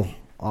people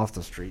off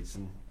the streets.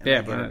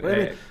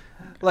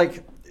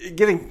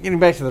 Getting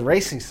back to the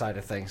racing side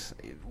of things,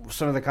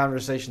 some of the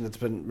conversation that's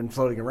been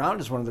floating around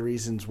is one of the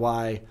reasons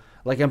why,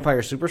 like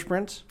Empire Super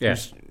Sprints,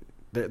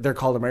 they're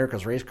called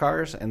America's Race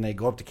Cars, and they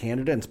go up to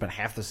Canada and spend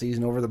half the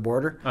season over the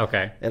border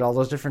at all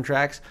those different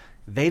tracks.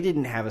 They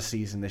didn't have a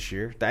season this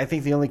year. I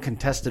think they only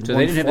contested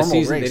one formal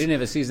race. They didn't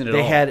have a season at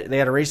all. They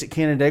had a race at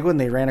Canandaigua, and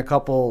they ran a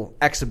couple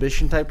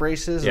exhibition-type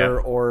races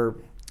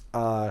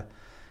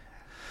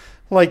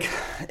like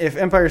if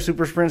Empire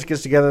Super Sprints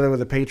gets together with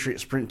the Patriot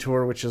Sprint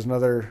Tour, which is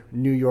another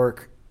New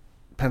York,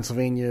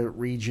 Pennsylvania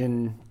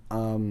region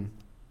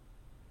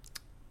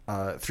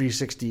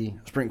 360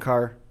 sprint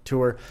car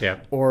tour,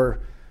 or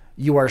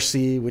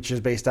URC, which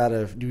is based out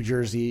of New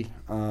Jersey,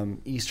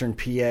 Eastern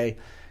PA.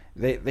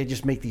 They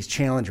just make these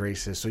challenge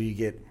races, so you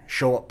get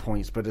show-up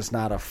points, but it's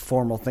not a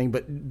formal thing.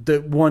 But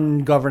the one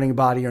governing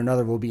body or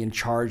another will be in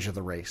charge of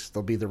the race.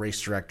 They'll be the race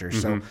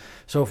directors. Mm-hmm.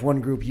 So if one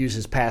group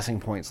uses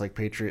passing points like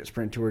Patriot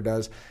Sprint Tour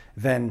does,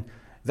 then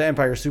the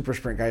Empire Super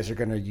Sprint guys are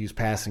going to use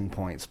passing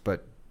points.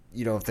 But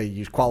if they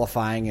use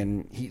qualifying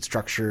and heat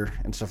structure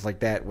and stuff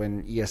like that,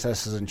 when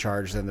ESS is in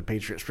charge, then the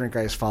Patriot Sprint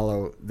guys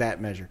follow that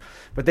measure.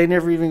 But they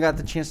never even got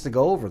the chance to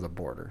go over the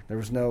border. There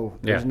was no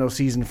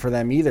season for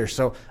them either.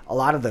 So a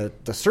lot of the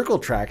circle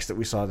tracks that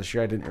we saw this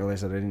year, I didn't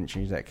realize that I didn't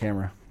change that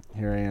camera.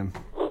 Here I am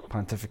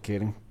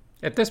pontificating.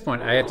 At this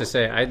point, I have to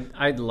say,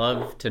 I'd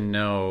love to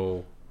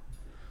know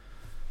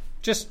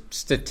just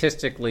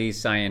statistically,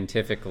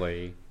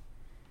 scientifically.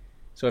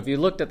 So if you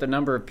looked at the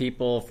number of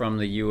people from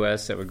the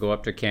U.S. that would go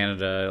up to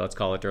Canada, let's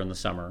call it during the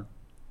summer,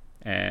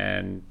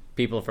 and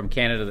people from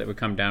Canada that would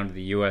come down to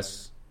the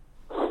U.S.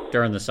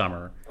 during the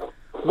summer,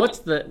 what's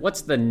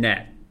the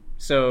net?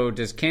 So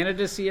does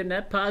Canada see a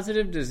net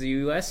positive? Does the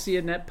U.S. see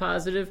a net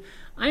positive?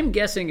 I'm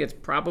guessing it's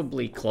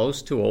probably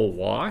close to a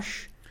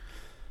wash.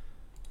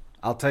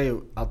 I'll tell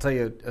you,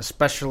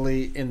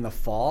 especially in the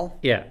fall,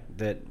 yeah,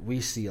 that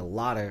we see a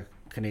lot of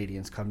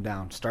Canadians come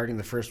down starting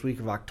the first week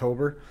of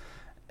October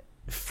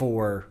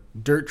for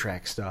dirt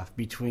track stuff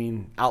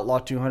between Outlaw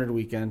 200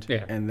 weekend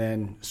and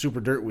then Super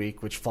Dirt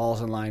Week, which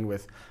falls in line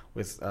with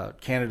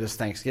Canada's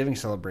Thanksgiving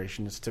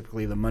celebration. It's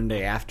typically the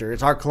Monday after.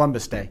 It's our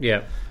Columbus Day.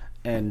 Yeah.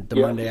 And the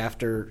Monday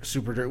after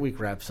Super Dirt Week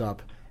wraps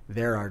up,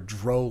 there are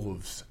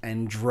droves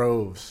and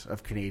droves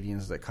of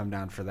Canadians that come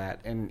down for that.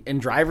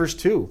 And drivers,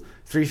 too.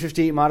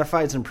 358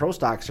 modifieds and pro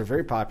stocks are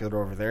very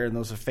popular over there, and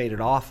those have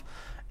faded off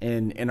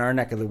in our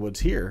neck of the woods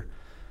here.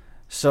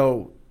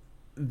 So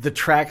the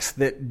tracks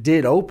that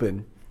did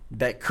open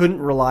that couldn't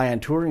rely on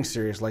touring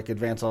series like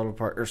Advanced Auto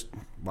Parts,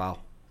 wow,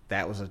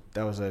 that was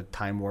a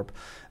time warp.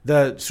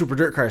 The Super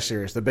Dirt Car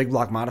Series, the big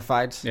block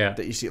modifieds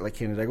that you see at like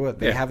Canandaigua,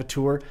 they have a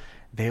tour.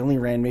 They only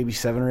ran maybe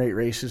 7 or 8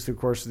 races through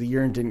the course of the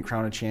year and didn't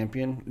crown a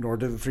champion, nor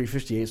did the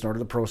 358s, nor did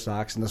the Pro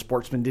Stocks. And the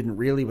Sportsmen didn't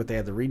really, but they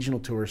had the regional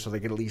tour, so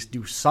they could at least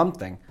do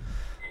something.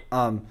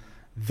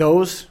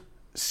 Those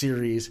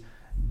series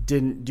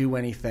didn't do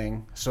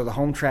anything. So the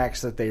home tracks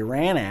that they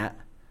ran at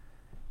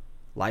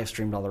live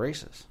streamed all the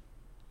races.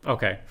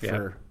 Okay.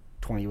 For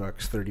 $20,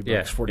 $30,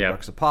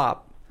 $40 a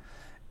pop.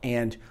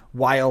 And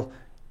while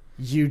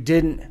you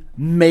didn't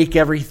make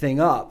everything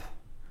up,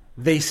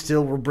 they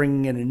still were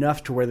bringing in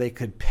enough to where they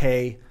could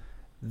pay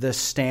the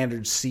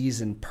standard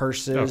season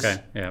purses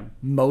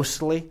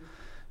mostly.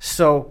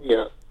 So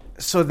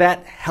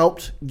that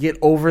helped get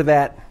over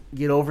that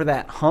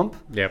hump.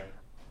 Yep.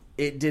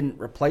 It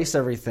didn't replace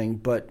everything,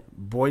 but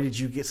boy, did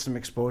you get some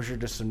exposure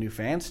to some new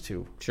fans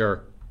too.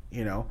 Sure.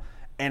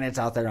 And it's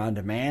out there on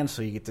demand,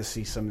 so you get to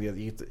see some of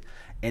the other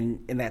and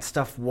that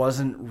stuff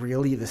wasn't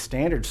really the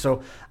standard.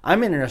 So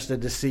I'm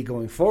interested to see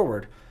going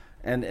forward.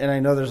 And I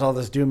know there's all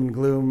this doom and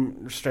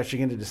gloom stretching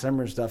into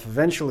December and stuff.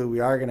 Eventually, we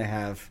are going to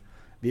have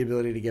the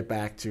ability to get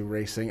back to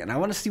racing, and I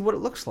want to see what it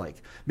looks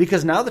like.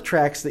 Because now the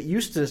tracks that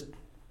used to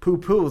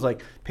poo-poo was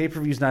like,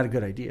 pay-per-view is not a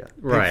good idea.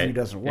 Pay-per-view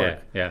doesn't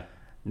work. Yeah.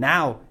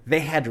 Now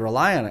they had to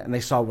rely on it, and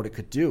they saw what it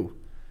could do.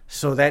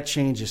 So that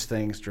changes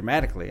things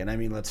dramatically. And I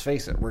mean, let's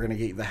face it, we're going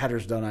to get the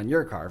headers done on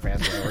your car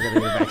faster than we're going to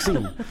get a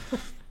vaccine.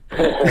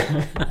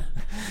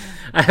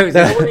 When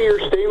are your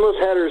stainless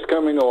headers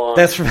coming along?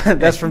 That's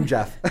from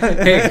Jeff. I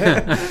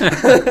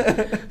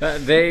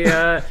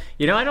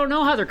don't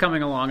know how they're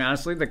coming along,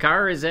 honestly. The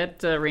car is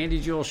at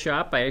Randy Jewell's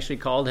shop. I actually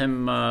called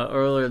him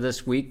earlier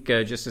this week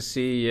just to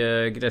see,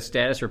 get a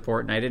status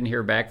report, and I didn't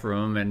hear back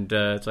from him. And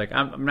it's like,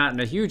 I'm not in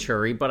a huge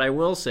hurry, but I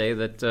will say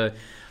that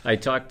I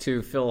talked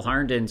to Phil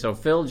Harnden. So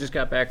Phil just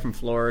got back from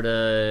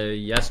Florida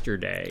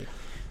yesterday.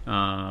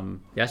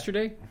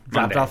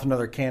 Dropped off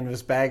another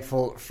canvas bag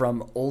full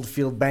from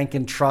Oldfield Bank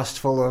and Trust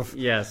full of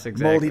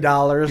moldy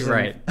dollars.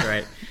 Right.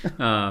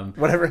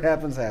 Whatever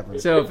happens.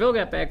 So Phil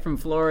got back from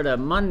Florida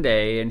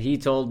Monday, and he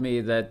told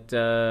me that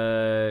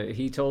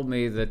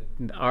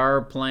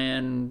our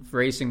plan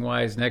racing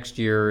wise next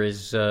year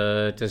is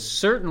to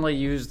certainly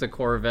use the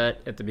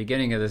Corvette at the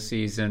beginning of the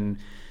season,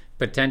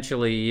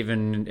 potentially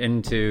even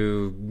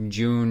into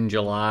June,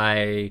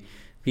 July.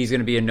 He's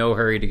going to be in no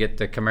hurry to get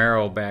the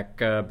Camaro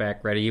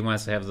back ready. He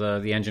wants to have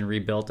the engine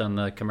rebuilt on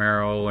the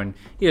Camaro, and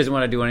he doesn't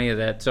want to do any of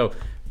that. So,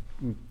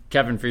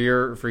 Kevin, for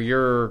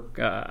your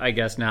I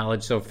guess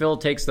knowledge, so Phil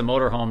takes the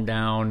motorhome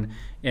down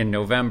in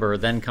November,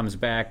 then comes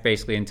back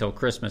basically until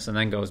Christmas, and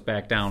then goes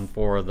back down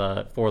for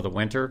the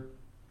winter.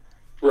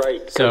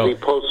 Right. So he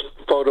posts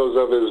photos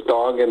of his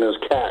dog and his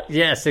cat.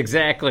 Yes,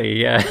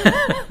 exactly. Yeah.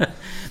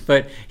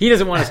 But he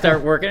doesn't want to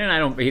start working, and I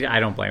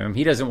don't blame him.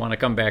 He doesn't want to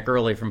come back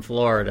early from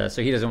Florida,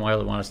 so he doesn't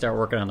really want to start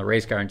working on the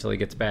race car until he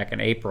gets back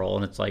in April.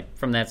 And it's like,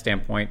 from that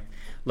standpoint,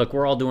 look,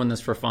 we're all doing this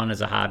for fun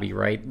as a hobby,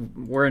 right?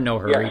 We're in no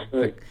hurry.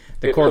 Yeah.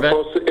 The Corvette.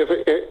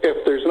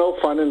 If there's no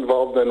fun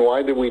involved, then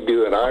why do we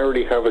do it? I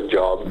already have a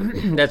job.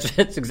 That's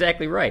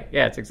exactly right.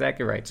 Yeah, it's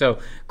exactly right. So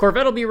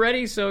Corvette will be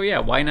ready. So yeah,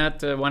 why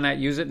not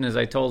use it? And as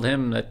I told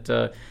him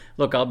that.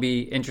 Look, I'll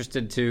be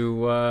interested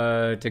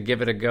to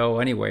give it a go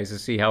anyways to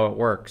see how it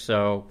works.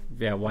 So,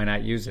 yeah, why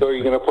not use it? So are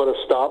you going to put a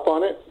stop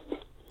on it?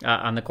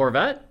 On the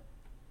Corvette?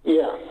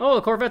 Yeah. Oh,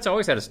 the Corvette's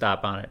always had a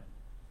stop on it.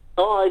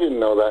 Oh, I didn't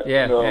know that.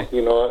 Yeah. No,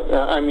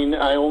 I mean,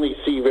 I only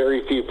see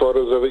very few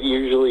photos of it.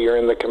 Usually you're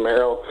in the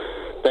Camaro.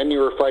 Then you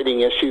were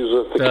fighting issues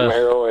with the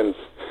Camaro,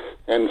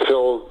 and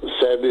Phil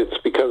said it's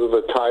because of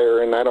the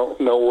tire, and I don't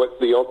know what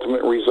the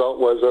ultimate result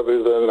was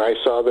other than I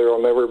saw there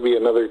will never be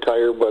another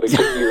tire but a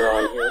Goodyear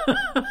on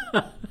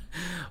here.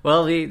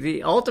 Well,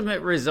 the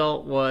ultimate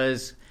result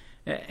was,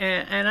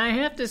 and I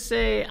have to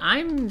say,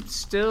 I'm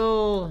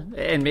still,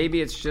 and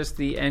maybe it's just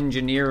the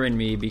engineer in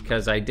me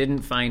because I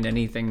didn't find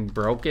anything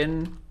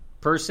broken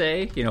per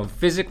se,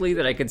 physically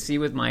that I could see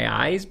with my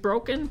eyes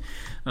broken.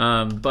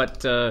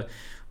 But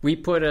we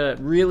put a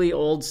really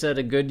old set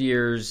of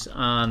Goodyears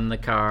on the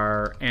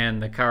car,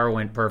 and the car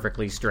went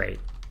perfectly straight.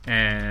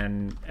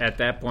 And at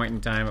that point in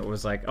time, it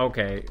was like,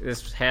 okay,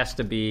 it's got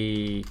to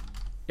be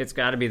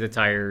the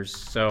tires.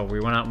 So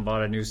we went out and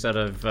bought a new set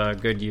of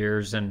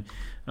Goodyears, and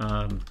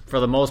for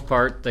the most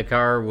part, the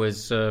car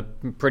was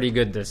pretty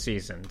good this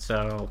season.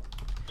 So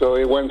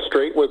it went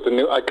straight with the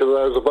new, because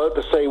I was about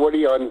to say, what are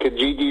you on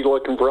Kijiji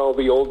looking for all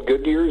the old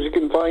Goodyears you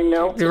can find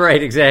now?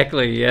 Right,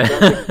 exactly, yeah.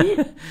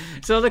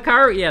 So the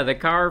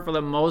car for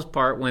the most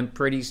part went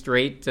pretty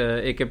straight.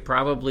 It could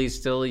probably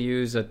still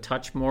use a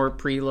touch more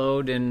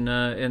preload in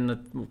the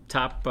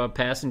top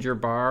passenger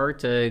bar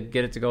to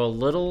get it to go a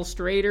little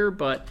straighter,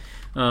 but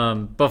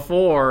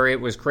before it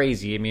was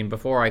crazy. I mean,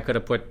 before I could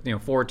have put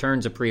 4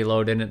 turns of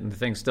preload in it, and the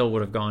thing still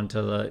would have gone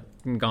to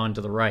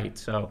the right.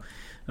 So.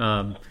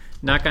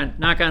 Knock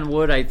on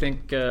wood. I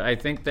think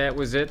that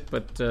was it.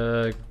 But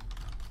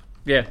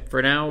yeah,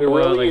 for now.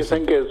 Really, you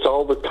think it's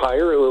all the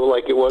tire?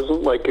 Like it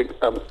wasn't like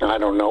I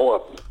don't know,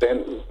 a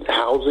bent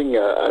housing.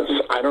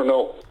 I don't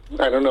know.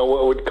 I don't know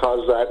what would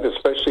cause that,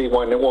 especially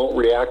when it won't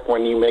react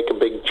when you make a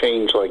big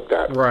change like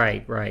that.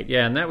 Right.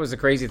 Yeah, and that was the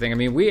crazy thing. I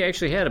mean, we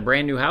actually had a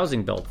brand new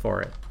housing built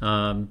for it.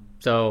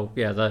 So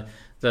yeah,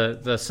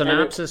 the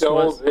synopsis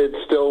was it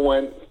still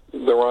went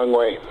the wrong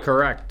way.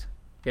 Correct.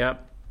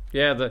 Yep.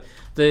 Yeah,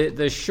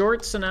 the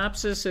short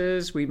synopsis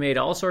is we made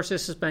all sorts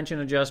of suspension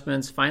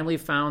adjustments, finally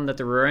found that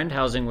the rear end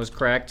housing was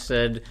cracked,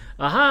 said,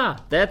 aha,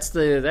 that's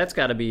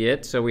got to be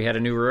it. So we had a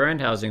new rear end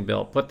housing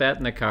built, put that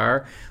in the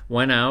car,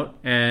 went out,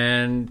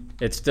 and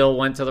it still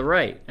went to the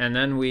right. And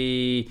then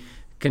we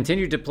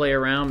continued to play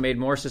around, made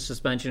more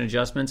suspension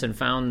adjustments, and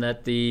found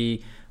that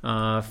the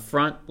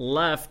front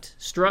left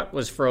strut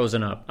was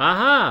frozen up.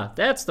 Aha,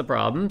 that's the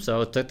problem.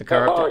 So it took the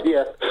car up to...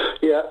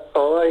 Yeah.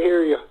 Oh, I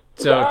hear you.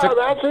 So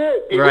that's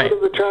it. You go to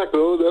the track.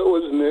 Oh, that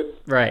wasn't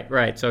it.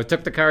 Right. So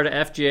took the car to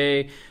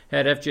FJ,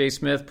 had FJ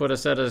Smith put a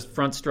set of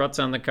front struts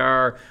on the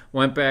car,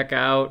 went back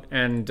out,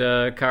 and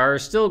car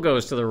still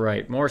goes to the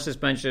right. More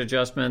suspension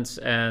adjustments,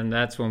 and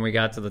that's when we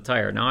got to the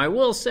tire. Now, I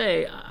will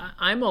say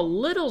I'm a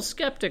little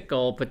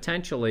skeptical,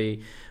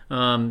 potentially,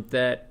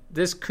 that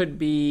this could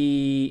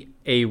be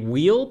a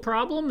wheel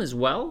problem as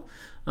well.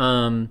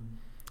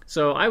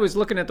 So I was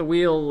looking at the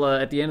wheel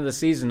at the end of the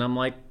season. I'm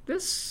like,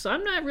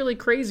 I'm not really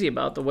crazy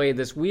about the way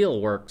this wheel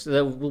works.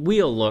 The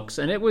wheel looks,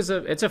 and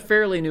it's a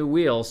fairly new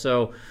wheel.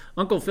 So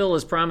Uncle Phil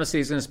has promised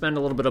he's going to spend a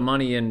little bit of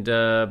money and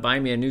buy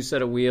me a new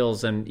set of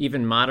wheels and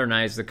even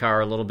modernize the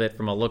car a little bit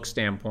from a look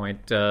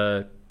standpoint.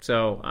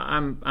 So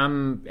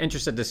I'm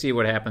interested to see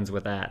what happens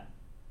with that.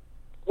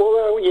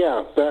 Well,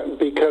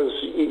 because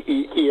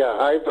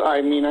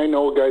I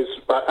know guys.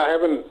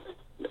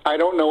 I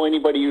don't know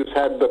anybody who's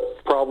had the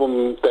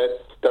problem that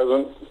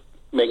doesn't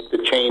make the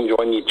change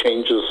when you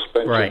change the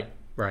suspension.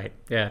 Right,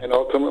 yeah. And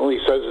ultimately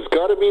says, it's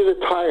got to be the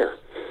tire.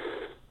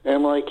 And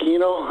I'm like,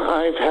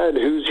 I've had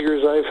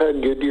Hoosiers, I've had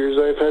Goodyears,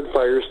 I've had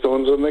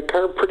Firestones, and the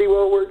car pretty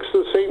well works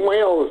the same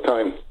way all the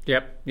time.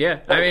 Yep, yeah.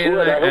 I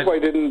hope I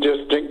didn't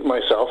just jinx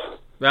myself.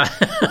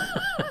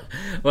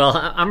 Well,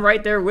 I'm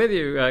right there with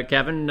you,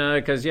 Kevin,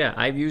 because,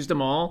 I've used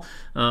them all.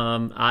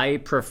 I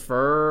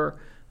prefer...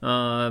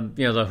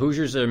 the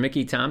Hoosiers are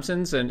Mickey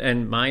Thompson's,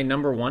 and my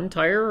number one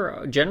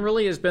tire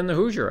generally has been the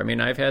Hoosier. I mean,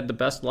 I've had the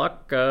best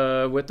luck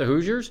with the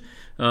Hoosiers.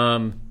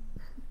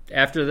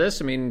 After this,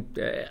 I mean,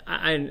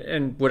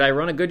 would I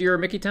run a Goodyear or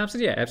Mickey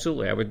Thompson? Yeah,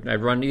 absolutely.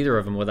 I'd run either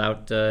of them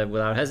without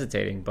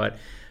hesitating. But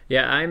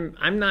yeah,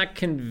 I'm not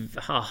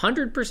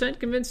 100%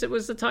 convinced it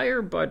was the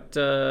tire, but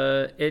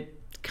it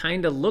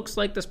kind of looks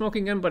like the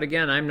smoking gun. But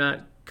again, I'm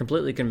not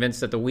completely convinced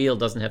that the wheel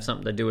doesn't have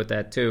something to do with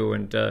that too.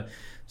 And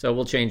so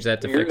we'll change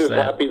that to fix that. You're just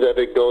happy that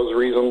it goes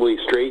reasonably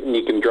straight and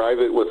you can drive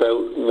it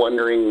without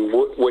wondering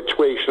which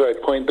way should I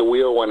point the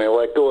wheel when I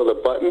let go of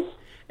the button?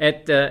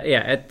 At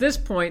this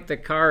point, the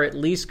car at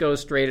least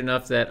goes straight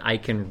enough that I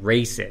can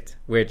race it,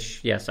 which,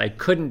 yes, I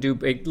couldn't do.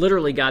 It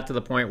literally got to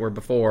the point where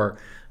before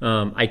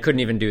I couldn't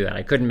even do that.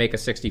 I couldn't make a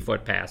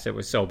 60-foot pass. It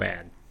was so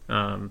bad.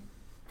 I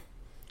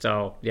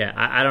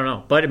don't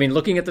know. But, I mean,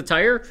 looking at the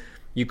tire,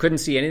 you couldn't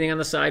see anything on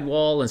the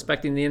sidewall.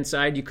 Inspecting the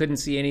inside, you couldn't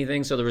see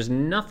anything. So there was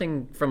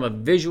nothing from a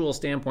visual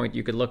standpoint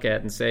you could look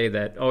at and say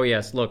that, oh,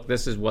 yes, look,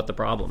 this is what the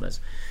problem is.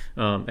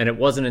 And it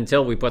wasn't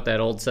until we put that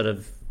old set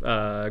of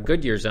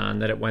Goodyears on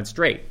that it went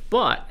straight.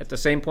 But at the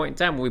same point in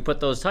time, when we put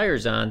those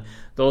tires on,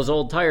 those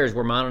old tires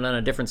were mounted on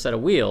a different set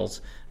of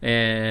wheels.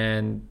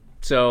 And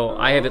so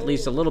I have at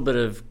least a little bit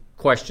of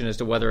question as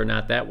to whether or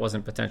not that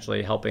wasn't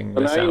potentially helping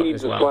this out as well. Now you need to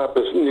slap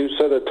a new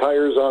set of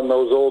tires on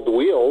those old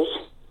wheels.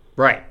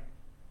 Right.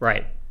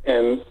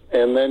 And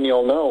then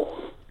you'll know.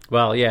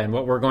 Well, yeah, and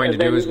what we're going to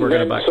do is we're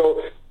going to buy...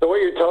 So what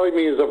you're telling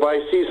me is if I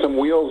see some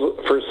wheels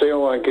for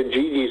sale on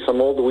Kijiji,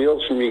 some old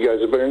wheels from you guys,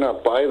 I better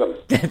not buy them.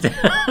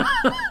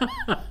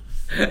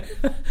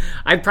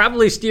 I'd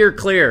probably steer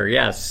clear,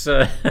 yes.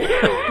 Well,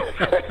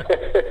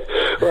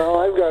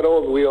 I've got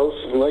old wheels,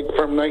 like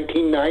from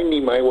 1990,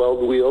 my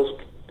weld wheels.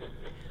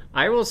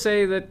 I will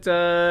say that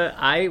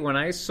when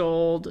I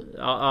sold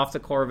off the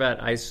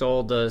Corvette, I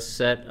sold a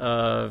set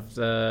of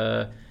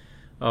the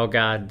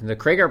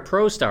Krager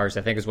Pro Stars,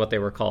 I think is what they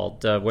were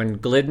called. When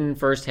Glidden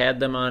first had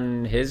them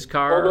on his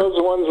car. Are those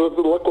the ones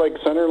that look like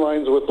center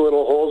lines with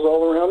little holes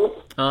all around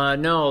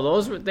them?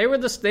 No,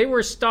 they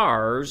were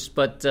stars,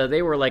 but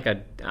they were like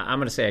I'm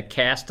going to say a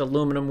cast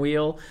aluminum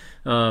wheel.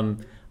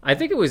 I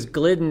think it was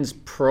Glidden's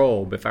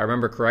Probe, if I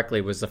remember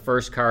correctly, was the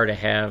first car to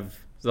have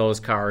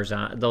those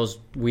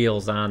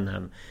wheels on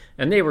them.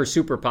 And they were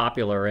super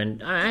popular.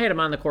 And I had them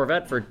on the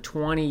Corvette for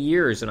 20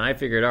 years, and I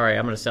figured, all right,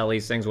 I'm going to sell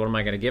these things. What am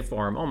I going to get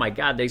for them? Oh, my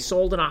God, they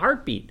sold in a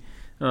heartbeat.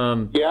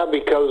 Yeah,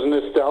 because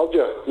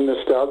nostalgia.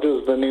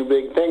 Nostalgia is the new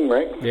big thing,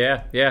 right?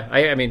 Yeah.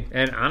 I mean,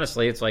 and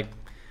honestly, it's like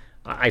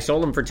I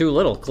sold them for too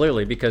little,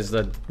 clearly, because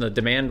the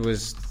demand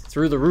was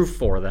through the roof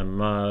for them.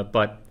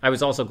 But I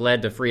was also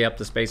glad to free up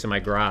the space in my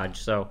garage,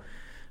 so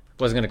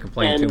wasn't going to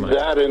complain too much. And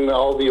that and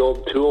all the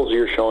old tools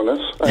you're showing us.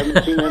 I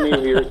haven't seen any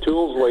of your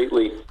tools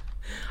lately.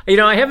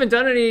 I haven't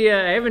done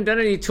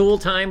any tool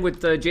time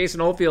with Jason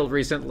Oldfield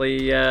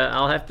recently.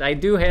 I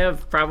do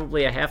have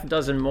probably a half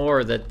dozen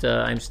more that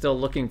I'm still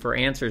looking for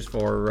answers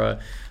for.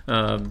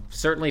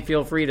 Certainly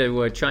feel free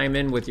to chime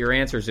in with your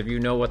answers if you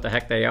know what the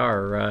heck they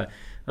are.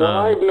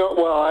 I haven't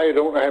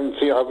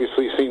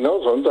obviously seen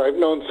those ones. I've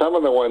known some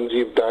of the ones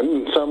you've done,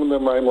 and some of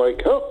them I'm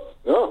like, well,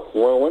 I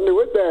wonder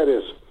what that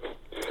is.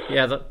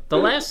 Yeah, the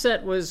last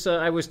set was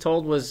I was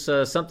told was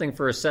something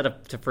for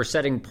for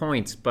setting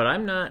points, but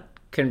I'm not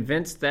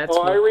convinced that's.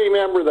 I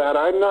remember that.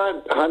 I'm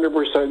not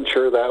 100%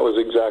 sure that was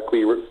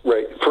exactly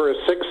right for a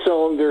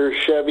 6-cylinder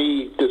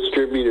Chevy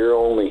distributor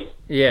only.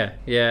 Yeah.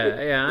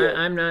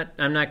 I'm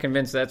not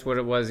convinced that's what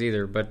it was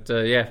either. But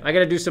I got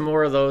to do some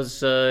more of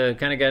those.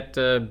 Kind of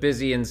got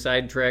busy and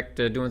sidetracked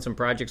doing some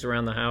projects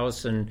around the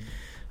house and.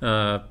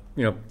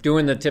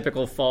 Doing the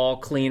typical fall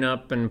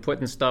cleanup and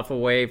putting stuff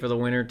away for the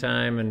winter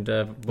time. And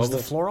was the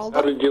floor all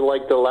done? How did you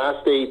like the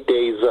last 8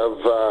 days of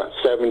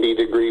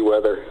 70-degree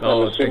weather?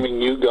 I'm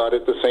assuming you got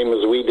it the same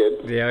as we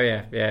did.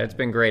 Yeah. It's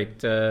been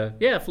great.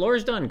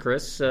 Floor's done,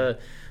 Chris.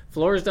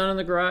 Floor's done in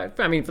the garage.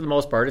 I mean, for the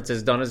most part, it's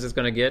as done as it's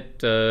going to get.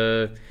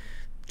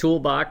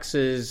 Toolbox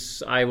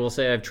is, I will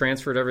say, I've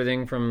transferred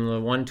everything from the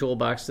one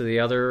toolbox to the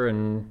other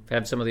and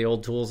have some of the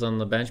old tools on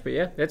the bench. But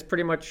yeah, it's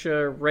pretty much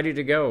ready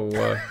to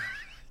go.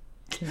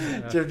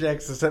 Jim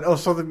Jackson said,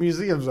 so the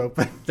museum's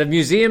open. The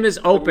museum is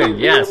open,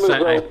 yes.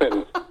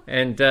 Open.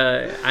 And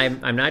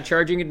I'm not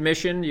charging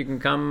admission. You can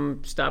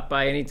come stop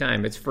by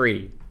anytime. It's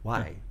free.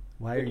 Why?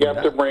 Why are you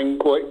have to bring,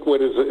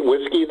 what is it,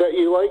 whiskey that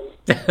you like?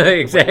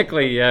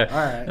 Exactly. All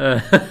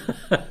right.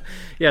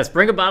 Yes,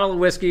 bring a bottle of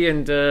whiskey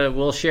and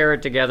we'll share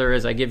it together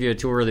as I give you a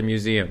tour of the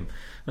museum.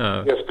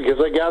 Yes,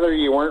 because I gather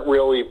you weren't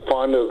really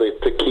fond of the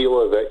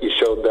tequila that you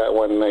showed that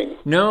one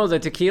night. No, the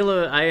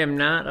tequila, I am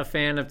not a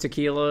fan of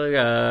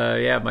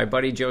tequila. My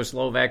buddy Joe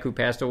Slovak, who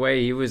passed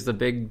away, he was the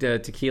big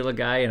tequila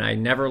guy, and I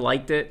never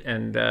liked it.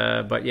 And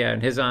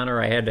in his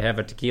honor, I had to have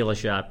a tequila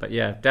shot. But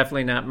yeah,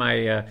 definitely not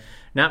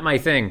my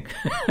thing.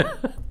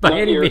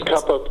 Not your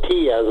cup of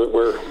tea, as it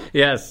were.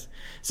 Yes.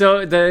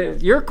 So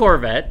your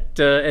Corvette,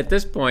 at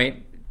this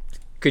point,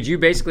 could you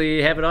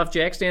basically have it off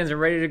jack stands and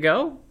ready to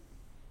go?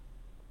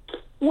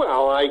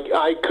 Well,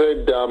 I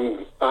could.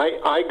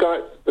 I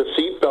got the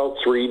seat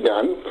belts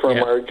redone from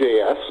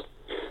RJS.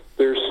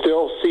 They're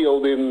still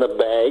sealed in the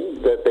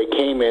bag that they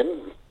came in,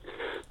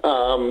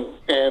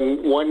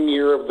 and 1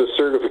 year of the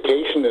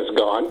certification is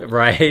gone.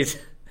 Right.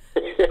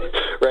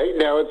 Right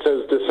now it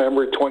says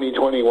December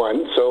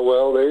 2021.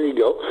 So there you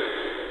go.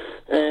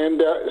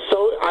 And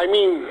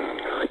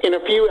in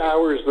a few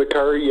hours the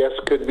car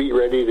could be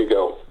ready to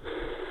go.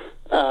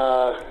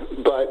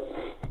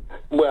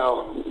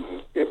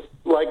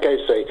 Like I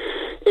say,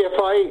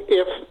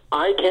 if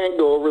I can't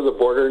go over the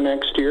border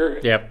next year,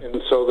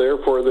 and so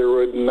therefore there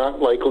would not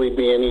likely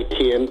be any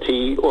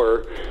TNT,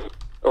 or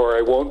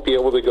I won't be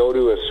able to go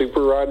to a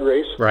super rod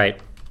race. Right.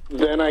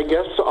 Then I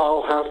guess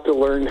I'll have to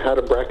learn how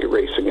to bracket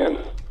race again.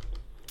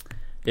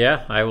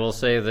 Yeah, I will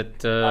say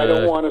that I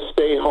don't want to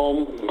stay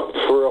home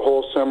for a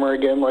whole summer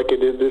again like I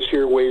did this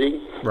year,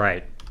 waiting.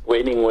 Right.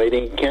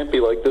 Waiting. Can't be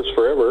like this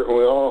forever.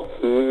 Well,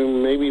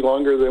 maybe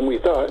longer than we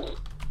thought.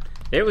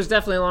 It was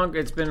definitely longer.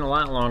 It's been a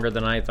lot longer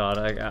than I thought.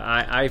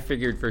 I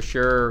figured for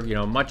sure,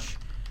 much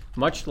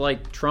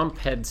like Trump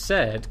had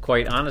said,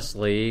 quite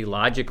honestly,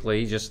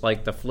 logically, just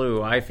like the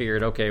flu, I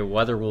figured, okay,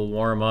 weather will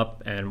warm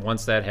up, and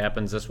once that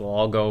happens, this will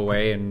all go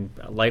away, and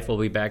life will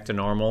be back to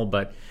normal.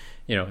 But,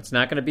 it's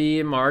not going to be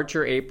in March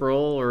or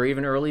April or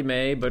even early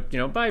May, but,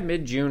 by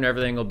mid-June,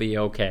 everything will be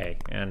okay.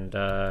 And,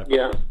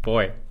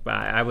 boy,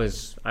 I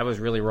was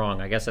really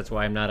wrong. I guess that's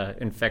why I'm not an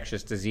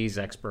infectious disease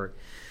expert.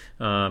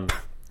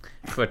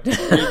 But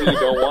maybe you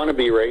don't want to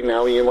be right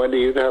now.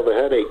 You'd have a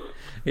headache.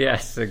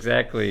 Yes,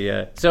 exactly.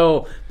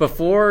 So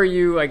before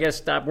you, I guess,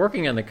 stopped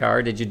working on the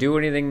car, did you do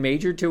anything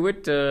major to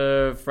it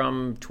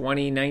from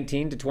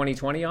 2019 to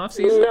 2020 off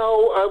season?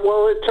 No.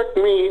 It took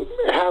me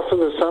half of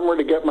the summer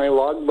to get my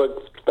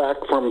logbook back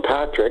from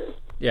Patrick.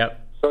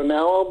 Yep. So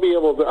now I'll be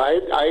able to.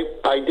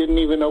 I didn't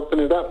even open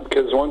it up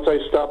because once I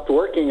stopped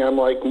working, I'm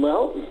like,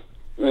 well,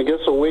 I guess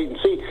I'll wait and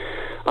see.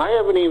 I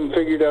haven't even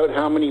figured out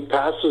how many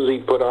passes he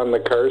put on the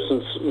car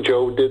since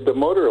Joe did the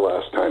motor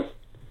last time.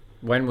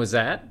 When was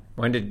that?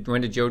 When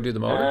did Joe do the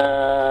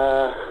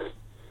motor?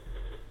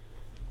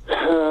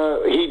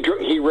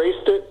 He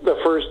raced it the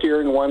first year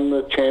and won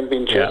the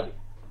championship.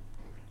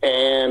 Yeah.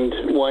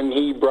 And when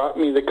he brought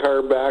me the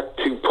car back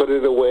to put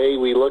it away,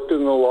 we looked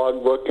in the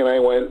logbook, and I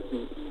went,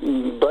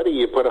 buddy,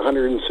 you put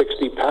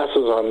 160 passes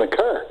on the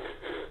car.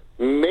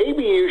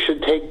 Maybe you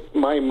should take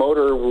my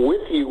motor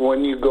with you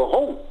when you go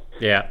home.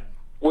 Yeah.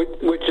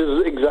 Which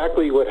is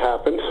exactly what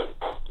happened.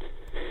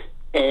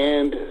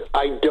 And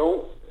I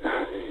don't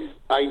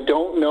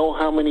know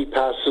how many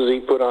passes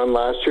he put on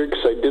last year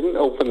because I didn't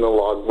open the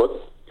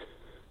logbook.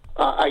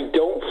 I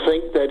don't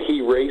think that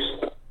he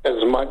raced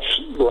as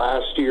much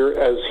last year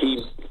as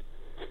he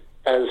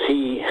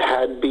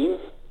had been,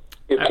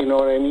 if you know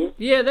what I mean.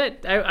 Yeah,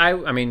 that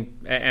I mean,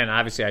 and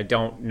obviously I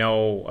don't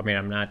know. I mean,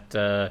 I'm not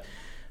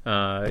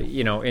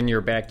in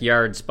your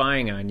backyard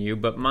spying on you,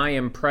 but my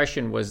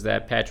impression was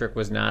that Patrick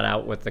was not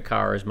out with the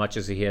car as much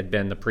as he had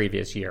been the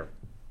previous year.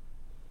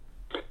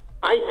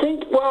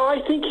 I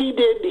think he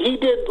did. He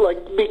did,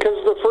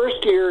 because the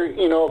first year,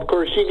 of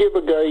course, you give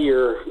a guy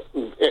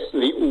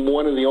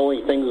one of the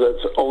only things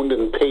that's owned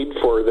and paid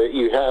for that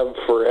you have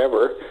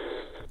forever,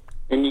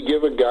 and you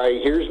give a guy,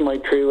 here's my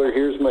trailer,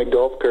 here's my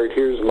golf cart,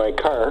 here's my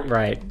car.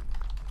 Right.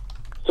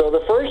 So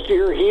the first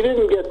year, he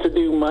didn't get to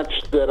do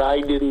much that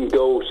I didn't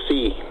go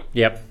see.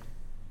 Yep.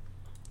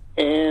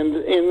 And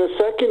in the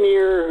second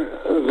year,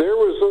 there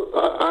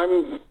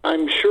was,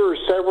 I'm sure,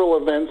 several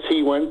events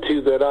he went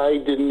to that I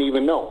didn't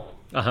even know.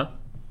 Uh-huh.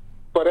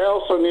 But I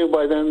also knew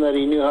by then that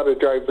he knew how to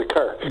drive the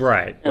car.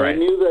 Right, and right. I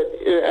knew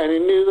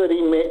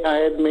that I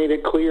had made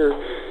it clear,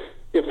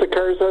 if the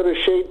car's out of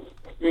shape,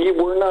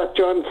 we're not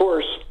John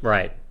Force.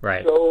 Right,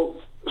 right. So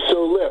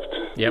lift.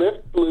 Yep.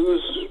 Lift,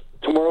 lose,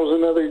 tomorrow's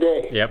another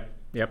day. Yep.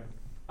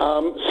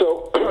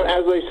 So,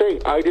 as I say,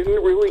 I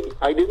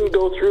didn't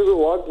go through the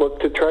logbook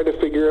to try to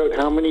figure out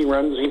how many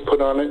runs he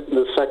put on it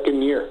the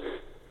second year.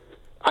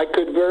 I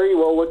could very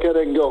well look at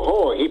it and go,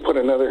 oh, he put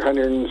another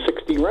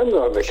 160 runs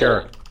on the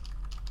car.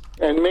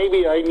 And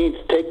maybe I need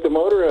to take the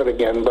motor out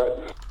again,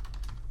 but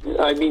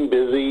I've been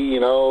busy,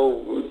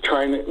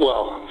 trying to,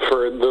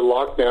 for the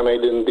lockdown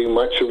I didn't do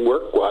much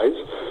work-wise,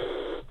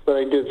 but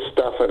I did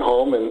stuff at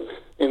home, and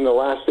in the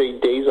last 8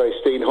 days I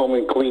stayed home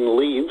and cleaned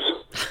leaves.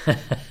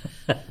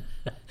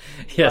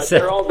 Yes. But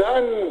they're all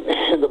done,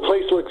 and the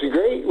place looks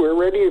great. We're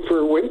ready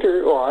for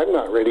winter. Well, I'm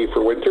not ready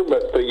for winter,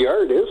 but the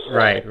yard is.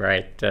 Right.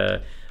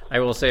 I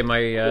will say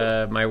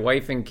my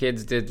wife and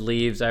kids did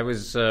leaves. I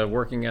was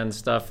working on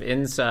stuff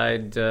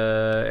inside,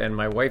 and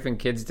my wife and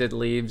kids did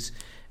leaves.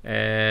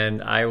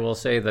 And I will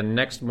say the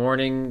next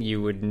morning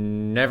you would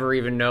never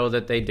even know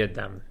that they did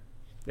them.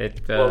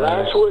 Well,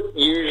 that's what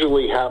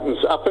usually happens.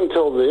 Up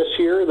until this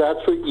year,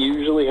 that's what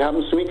usually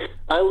happens to me.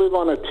 I live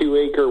on a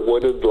 2-acre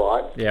wooded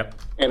lot. Yep.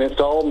 And it's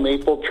all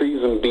maple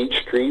trees and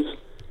beech trees.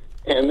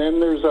 And then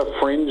there's a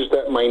fringe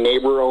that my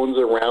neighbor owns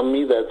around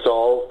me that's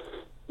all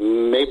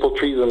maple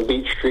trees and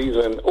beech trees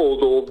and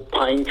old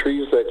pine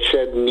trees that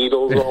shed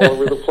needles all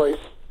over the place.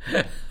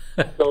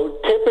 So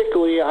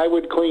typically I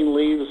would clean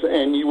leaves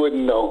and you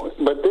wouldn't know.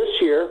 But this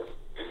year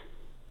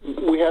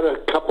we had a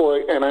couple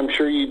of, and I'm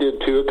sure you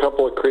did too, a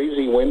couple of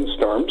crazy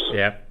windstorms.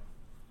 Yep.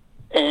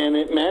 And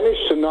it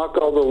managed to knock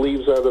all the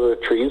leaves out of the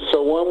trees.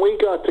 So when we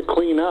got to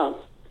clean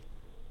up,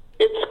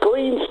 it's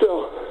clean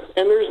still.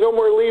 And there's no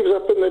more leaves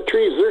up in the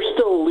trees. There's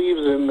still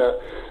leaves in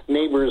the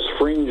neighbor's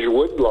fringe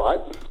wood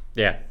lot.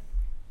 Yeah.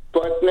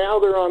 But now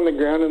they're on the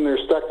ground and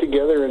they're stuck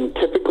together, and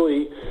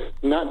typically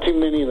not too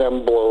many of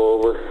them blow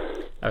over.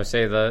 I would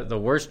say the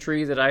worst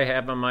tree that I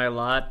have on my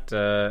lot,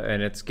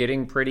 and it's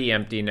getting pretty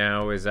empty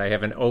now, is I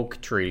have an oak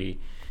tree.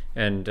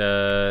 And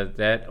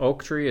that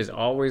oak tree is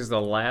always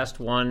the last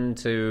one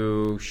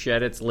to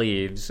shed its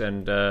leaves.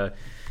 And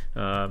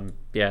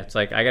it's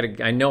like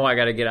I know I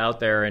gotta get out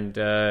there and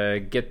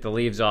get the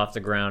leaves off the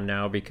ground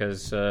now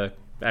because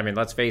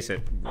let's face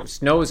it,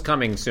 snow's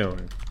coming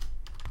soon.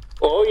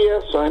 Oh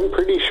yes, I'm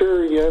pretty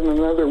sure in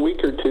another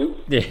week or two.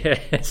 Yeah,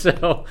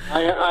 so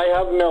I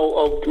have no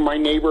oak. My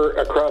neighbor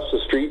across the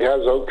street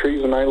has oak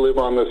trees, and I live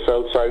on the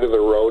south side of the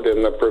road,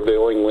 and the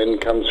prevailing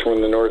wind comes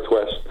from the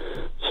northwest.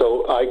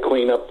 So I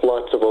clean up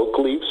lots of oak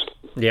leaves.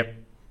 Yep.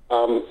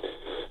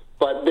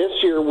 But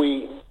this year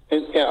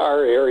in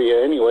our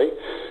area anyway,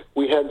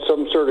 we had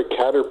some sort of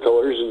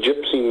caterpillars,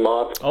 gypsy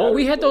moth. Oh,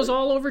 we had those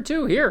all over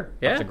too here.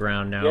 Yeah. Off the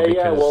ground now.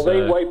 Yeah, well,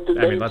 they wiped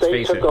it.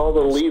 They took all the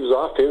leaves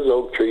off his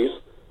oak trees.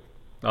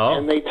 Oh.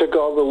 And they took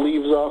all the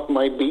leaves off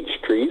my beech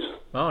trees.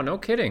 Oh, no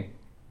kidding.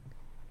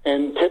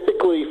 And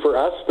typically for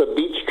us, the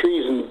beech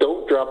trees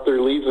don't drop their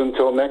leaves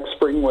until next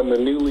spring when the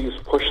new leaves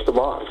push them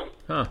off.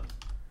 Huh.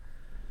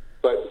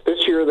 But this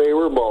year they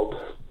were bald.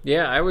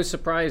 Yeah, I was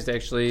surprised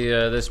actually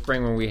this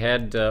spring when we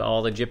had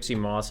all the gypsy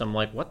moths. I'm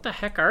like, what the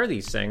heck are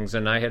these things?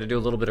 And I had to do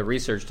a little bit of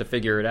research to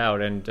figure it out.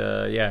 And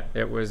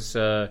it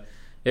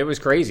It was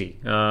crazy.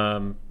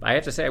 I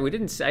have to say,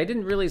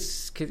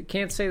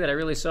 can't say that I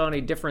really saw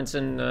any difference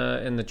in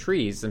the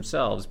trees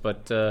themselves.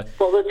 But well,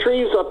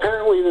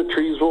 apparently the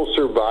trees will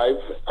survive.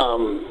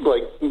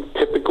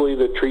 Typically,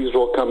 the trees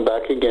will come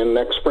back again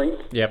next spring.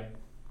 Yep.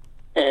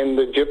 And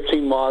the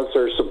gypsy moths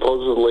are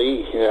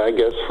supposedly, I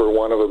guess, for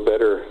want of a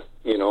better,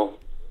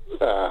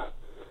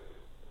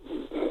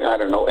 I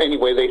don't know.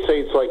 Anyway, they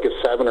say it's like a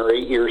 7 or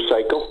 8 year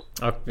cycle.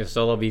 Okay,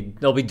 so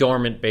they'll be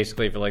dormant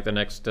basically for like the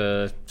next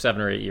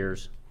 7 or 8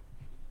 years.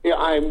 Yeah,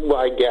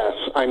 I guess.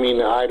 I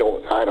mean, I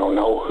don't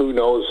know. Who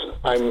knows?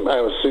 I'm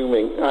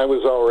assuming. I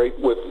was all right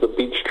with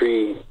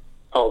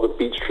all the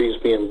beech trees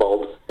being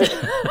bald.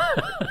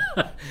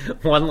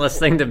 One less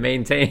thing to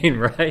maintain,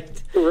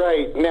 right?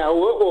 Right. Now,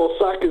 what will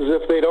suck is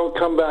if they don't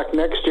come back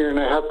next year and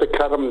I have to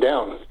cut them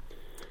down.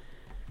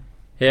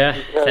 Yeah.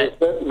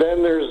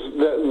 Then there's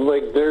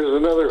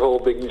another whole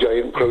big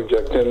giant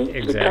project, and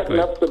exactly. Cutting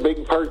up the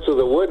big parts of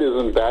the wood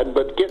isn't bad,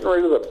 but getting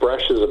rid of the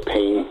brush is a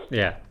pain.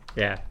 Yeah.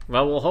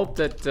 Well, we'll hope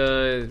that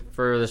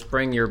for the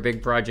spring, your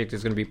big project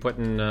is going to be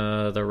putting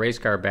the race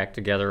car back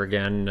together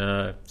again,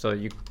 so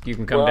you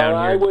can come down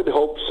here. I would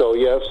hope so,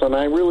 yes, and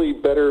I really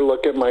better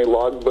look at my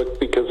logbook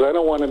because I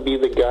don't want to be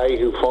the guy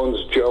who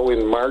phones Joe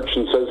in March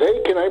and says,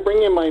 "Hey, can I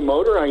bring in my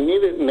motor? I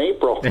need it in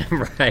April."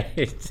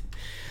 Right.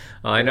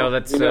 Well, I know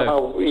that's... You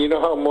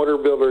know how motor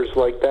builders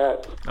like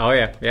that. Oh,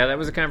 yeah. Yeah, that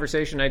was a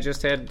conversation I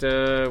just had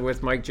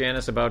with Mike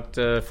Janis about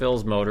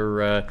Phil's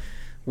motor.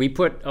 We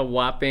put a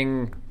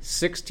whopping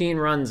 16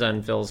 runs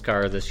on Phil's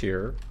car this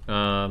year,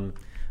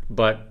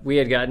 but we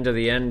had gotten to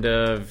the end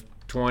of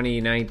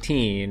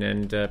 2019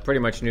 and pretty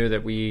much knew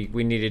that we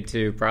needed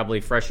to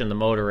probably freshen the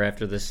motor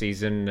after this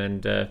season.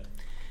 And,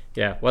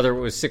 whether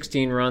it was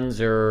 16 runs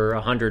or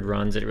 100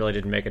 runs, it really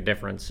didn't make a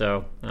difference.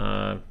 So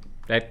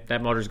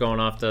that motor's going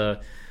off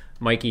to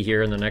Mikey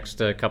here in the next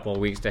couple of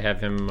weeks to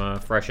have him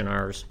freshen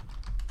ours.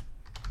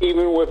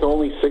 Even with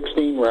only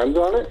 16 runs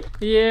on it?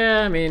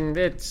 Yeah, I mean,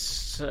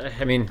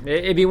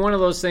 it'd be one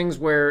of those things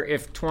where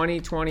if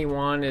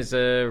 2021 is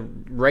a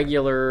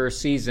regular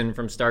season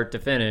from start to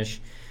finish,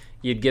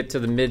 you'd get to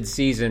the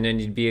mid-season and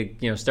you'd be,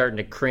 starting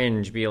to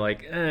cringe, be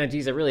like,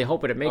 geez, I really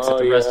hope it makes it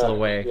the rest of the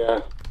way.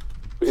 Yeah.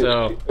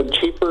 So it's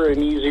cheaper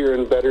and easier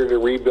and better to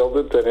rebuild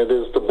it than it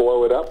is to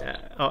blow it up.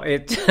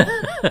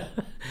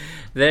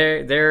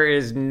 There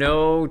is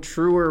no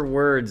truer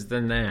words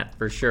than that,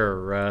 for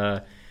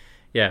sure.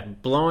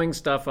 Blowing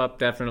stuff up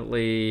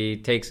definitely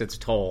takes its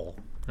toll.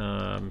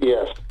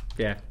 Yes.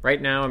 Yeah.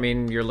 Right now, I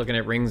mean, you're looking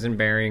at rings and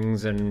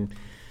bearings, and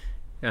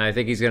I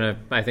think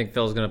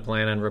Phil's gonna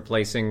plan on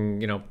replacing,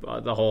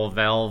 the whole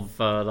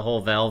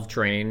valve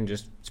train.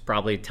 Just it's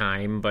probably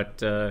time,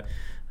 but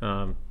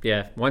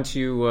once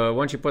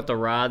you put the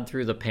rod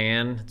through the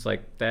pan, it's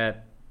like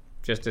that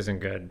just isn't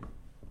good.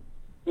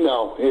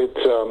 No,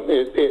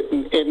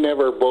 it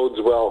never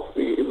bodes well.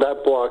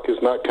 That block is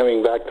not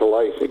coming back to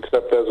life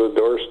except as a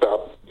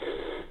doorstop.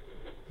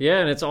 Yeah,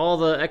 and it's all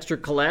the extra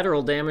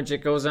collateral damage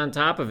that goes on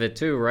top of it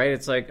too, right?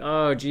 It's like,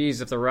 oh,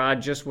 geez, if the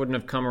rod just wouldn't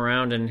have come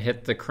around and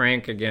hit the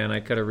crank again, I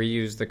could have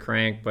reused the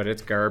crank, but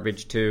it's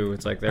garbage too.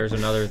 It's like there's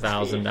another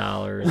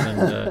 $1,000.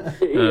 And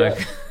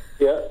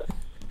yeah.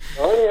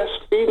 Oh yes,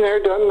 been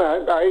there, done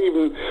that.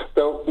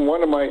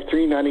 One of my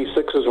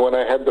 396s when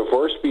I had the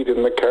 4-speed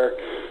in the car,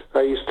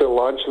 I used to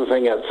launch the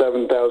thing at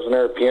 7,000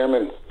 RPM,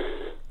 and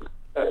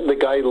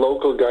the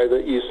local guy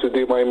that used to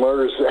do my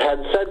motors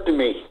had said to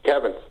me,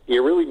 "Kevin,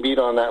 you really beat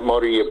on that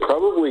motor. You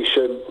probably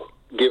should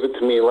give it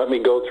to me and let me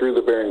go through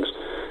the bearings."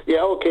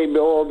 "Yeah, okay,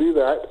 Bill, I'll do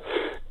that."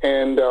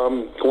 And,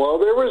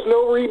 there was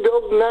no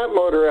rebuilding that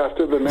motor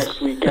after the next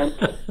weekend.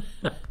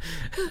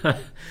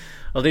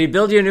 Well, did he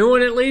build you a new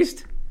one at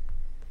least?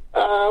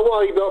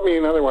 He built me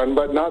another one,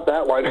 but not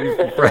that one. Right.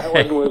 That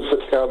one was,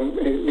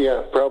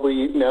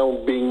 probably now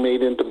being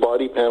made into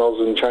body panels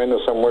in China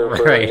somewhere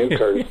for a new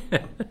car.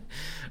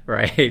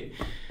 Right.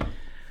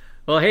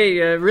 Well, hey,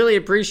 really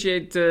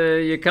appreciate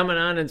you coming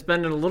on and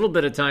spending a little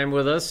bit of time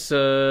with us.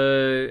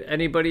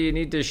 Anybody you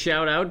need to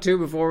shout out to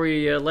before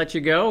we let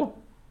you go?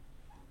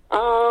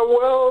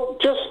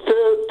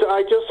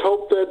 I just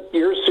hope that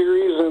your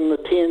series and the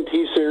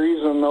TNT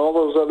series and all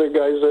those other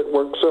guys that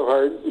work so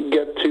hard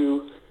get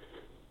to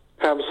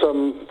have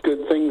some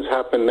good things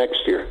happen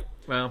next year.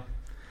 Well,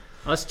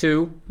 us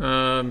too.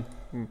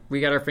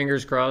 We got our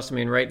fingers crossed. I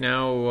mean, right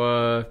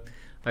now,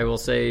 I will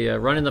say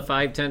running the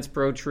 5/10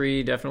 Pro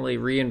Tree definitely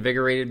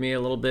reinvigorated me a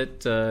little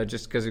bit,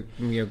 just because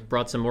it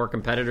brought some more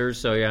competitors.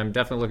 So yeah, I'm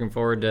definitely looking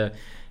forward to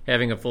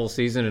having a full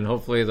season, and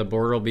hopefully the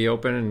border will be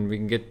open and we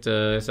can get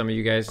some of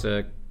you guys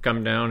to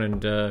come down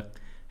and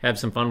have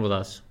some fun with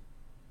us.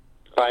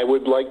 I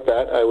would like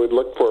that. I would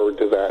look forward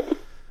to that.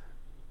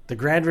 The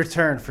grand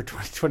return for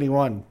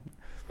 2021.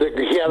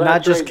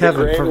 Not just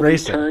Kevin, for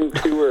racing.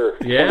 Tour.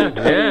 Yeah.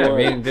 I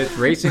mean, it's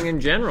racing in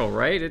general,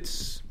 right?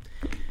 It's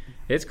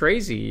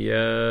crazy.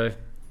 I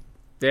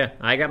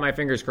got my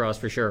fingers crossed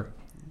for sure.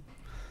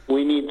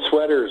 We need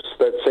sweaters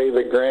that say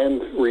the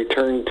Grand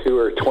Return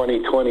Tour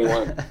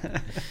 2021.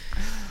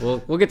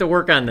 We'll get to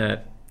work on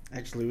that.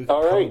 Actually, we could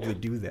All right. probably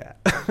do that.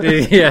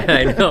 Yeah,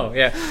 I know.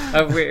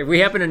 Yeah, we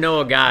happen to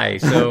know a guy,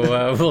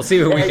 so we'll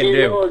see what we can you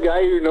do. know a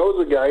guy who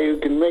knows a guy who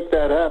can make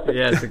that happen.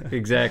 Yes,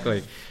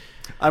 exactly.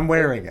 I'm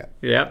wearing it.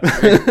 Yep.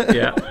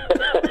 Yeah.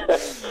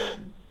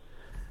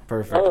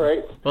 Perfect. All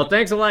right. Well,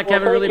 thanks a lot,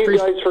 Kevin. Well, really thank you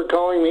appreciate. guys for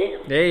calling me.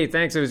 Hey,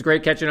 thanks. It was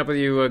great catching up with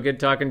you.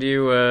 Good talking to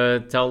you.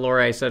 Tell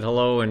Laura I said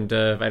hello, and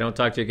if I don't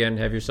talk to you again,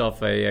 have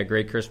yourself a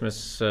great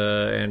Christmas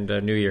and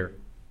New Year.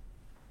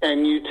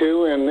 And you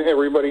too, and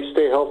everybody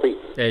stay healthy.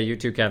 Hey, you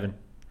too, Kevin.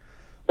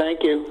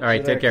 Thank you. All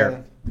right, take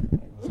care.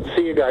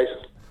 See you guys.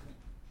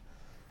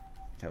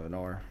 Kevin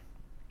Orr.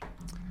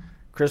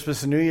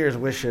 Christmas and New Year's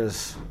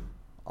wishes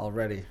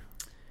already.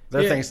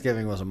 Their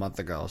Thanksgiving was a month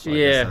ago. So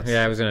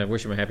I was going to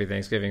wish him a happy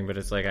Thanksgiving, but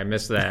it's like I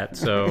missed that.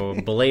 So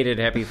belated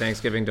happy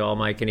Thanksgiving to all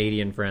my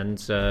Canadian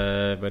friends.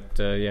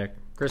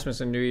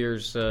 Christmas and New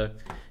Year's.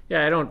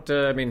 I don't.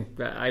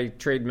 I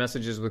trade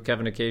messages with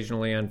Kevin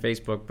occasionally on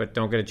Facebook, but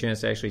don't get a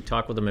chance to actually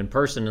talk with him in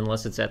person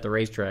unless it's at the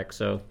racetrack.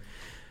 So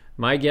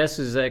my guess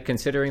is that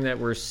considering that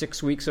we're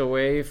 6 weeks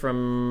away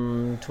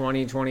from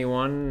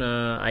 2021,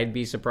 I'd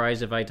be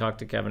surprised if I talked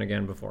to Kevin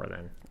again before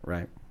then.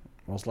 Right.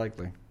 Most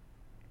likely.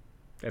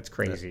 That's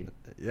crazy.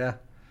 Yeah.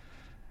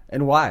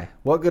 And why?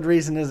 What good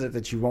reason is it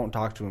that you won't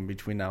talk to him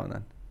between now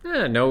and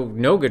then?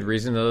 No good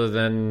reason other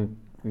than,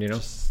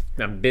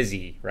 I'm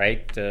busy,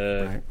 right?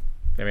 Right.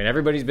 I mean,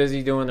 everybody's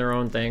busy doing their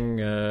own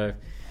thing,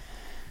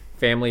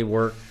 family,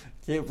 work.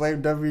 Can't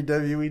blame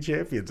WWE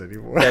champions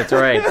anymore. That's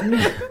right.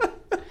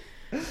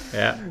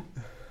 Yeah.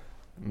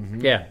 Mm-hmm.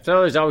 Yeah,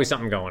 so there's always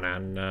something going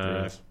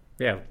on.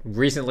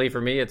 Recently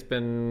for me, it's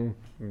been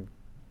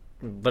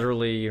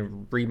literally,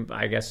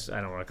 I guess,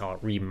 I don't want to call it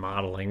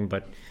remodeling,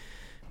 but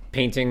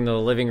painting the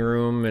living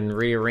room and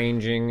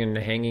rearranging and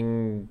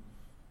hanging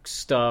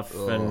stuff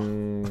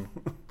and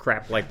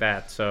crap like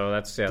that. So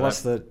that's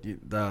Plus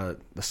the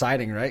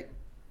siding, right?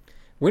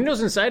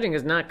 Windows and siding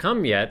has not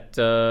come yet.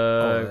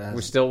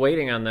 We're still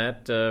waiting on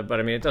that. But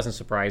I mean, it doesn't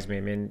surprise me.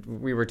 I mean,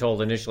 we were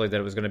told initially that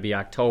it was going to be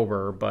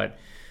October, but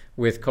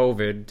with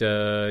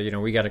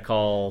COVID, we got a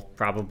call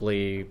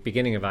probably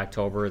beginning of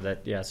October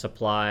that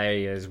supply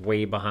is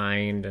way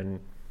behind,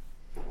 and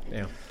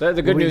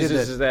the good news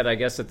is that I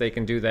guess that they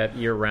can do that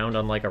year round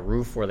on like a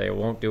roof where they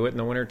won't do it in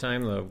the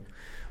wintertime. The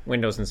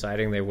windows and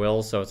siding they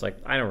will, so it's like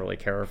I don't really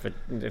care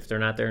if they're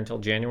not there until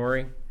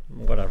January,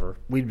 whatever.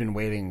 We'd been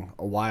waiting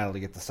a while to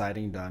get the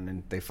siding done,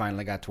 and they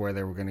finally got to where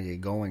they were going to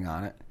get going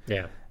on it.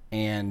 Yeah,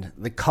 and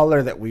the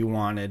color that we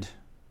wanted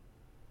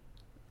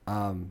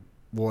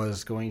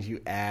was going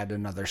to add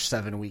another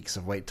 7 weeks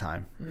of wait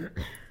time. And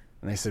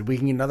they said, we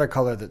can get another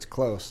color that's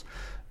close.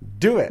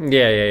 Do it.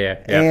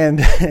 Yeah.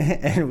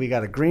 And we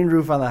got a green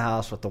roof on the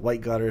house with the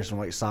white gutters and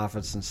white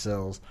soffits and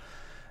sills.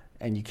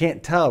 And you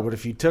can't tell, but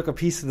if you took a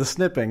piece of the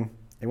snipping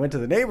and went to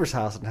the neighbor's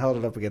house and held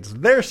it up against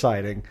their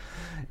siding,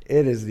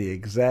 it is the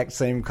exact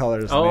same color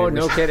as the neighbor's.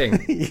 No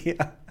kidding.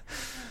 Yeah.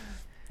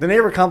 The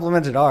neighbor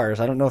complimented ours.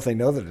 I don't know if they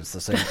know that it's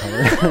the same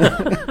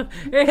color.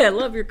 Hey, I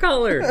love your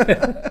color.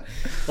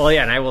 Well,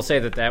 yeah, and I will say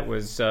that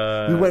was...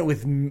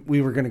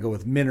 We were going to go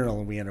with mineral,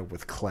 and we ended up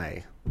with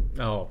clay.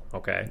 Oh,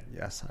 okay.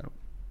 Yes, I don't...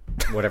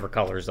 Whatever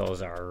colors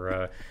those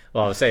are.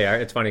 Well, I'll say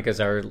it's funny because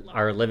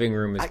our living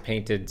room is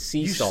painted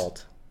sea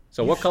salt.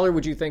 So what color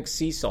would you think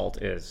sea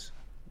salt is?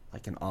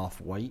 Like an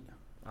off-white?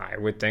 I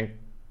would think,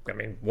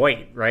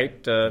 white,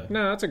 right?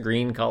 No, it's a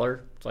green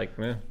color. It's like,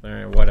 all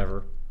right,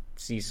 whatever.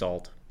 Sea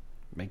salt.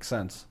 Makes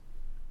sense.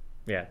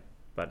 Yeah,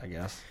 but I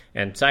guess.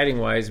 And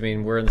siding-wise,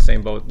 we're in the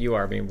same boat you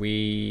are.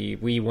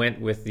 We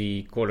went with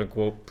the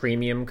quote-unquote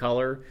premium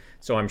color,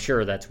 so I'm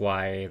sure that's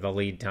why the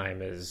lead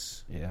time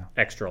is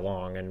extra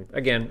long. And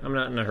again, I'm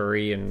not in a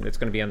hurry, and it's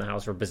going to be on the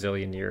house for a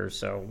bazillion years,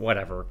 so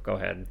whatever. Go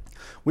ahead.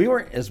 We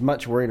weren't as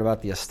much worried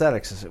about the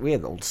aesthetics as we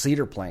had the old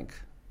cedar plank,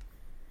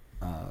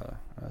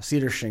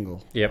 cedar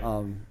shingle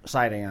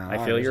siding on.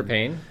 I feel your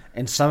pain.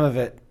 And some of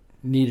it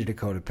needed a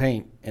coat of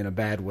paint in a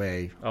bad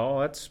way. Oh,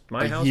 that's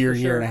my house year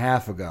for sure. and a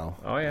half ago.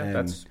 Oh, yeah,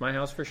 that's my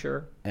house for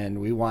sure. And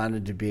we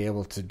wanted to be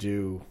able to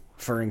do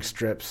furring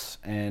strips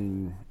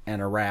and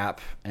a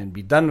wrap and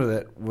be done with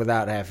it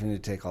without having to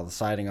take all the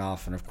siding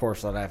off and, of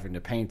course, without having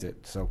to paint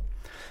it. So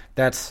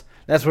that's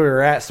where we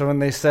were at. So when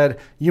they said,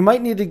 you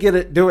might need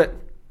to do it.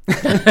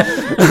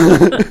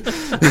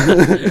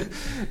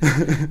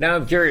 Now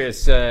I'm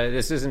curious.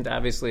 This isn't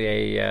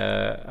obviously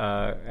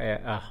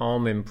a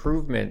home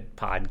improvement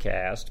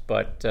podcast,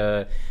 but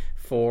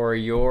for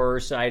your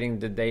siding,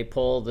 did they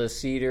pull the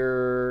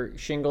cedar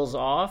shingles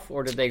off,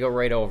 or did they go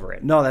right over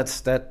it? No,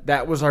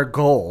 that was our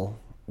goal,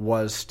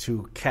 was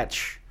to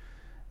catch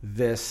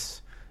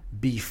this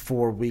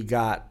before we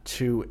got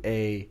to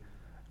a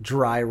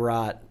dry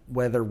rot,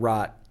 weather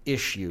rot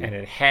issue, and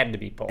it had to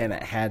be pulled.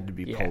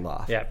 Pulled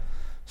off. Yep.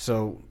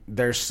 So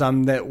there's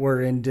some that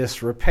were in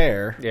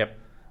disrepair. Yep.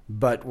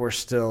 But were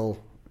still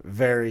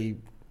very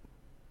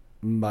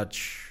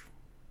much.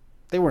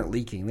 They weren't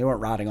leaking. They weren't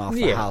rotting off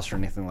the house or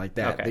anything like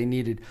that. Okay.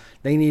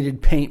 They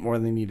needed paint more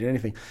than they needed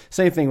anything.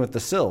 Same thing with the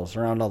sills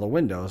around all the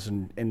windows.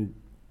 And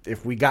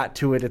if we got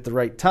to it at the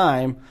right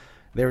time,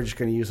 they were just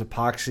going to use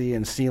epoxy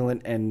and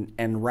sealant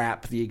and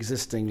wrap the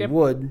existing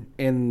wood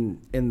in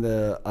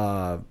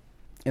the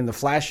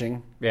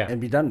flashing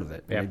and be done with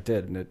it. And they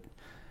did. And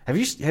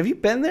have you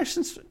been there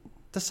since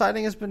the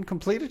siding has been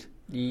completed?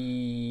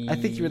 I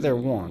think you were there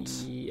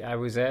once. I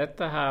was at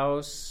the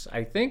house.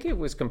 I think it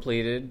was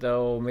completed,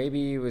 though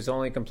maybe it was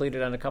only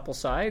completed on a couple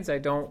sides. I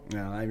don't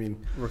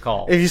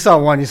recall. If you saw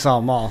one, you saw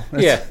them all.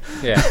 Yeah.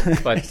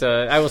 But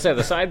I will say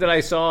the side that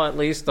I saw, at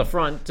least the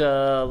front,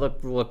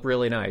 looked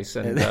really nice.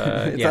 And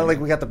it's not like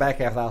we got the back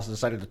half of the house and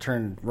decided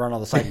to run all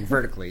the siding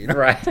vertically.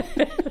 Right.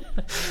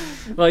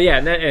 Well, yeah,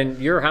 and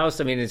your house,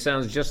 it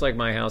sounds just like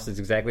my house. It's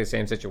exactly the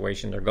same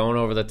situation. They're going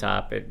over the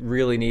top. It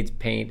really needs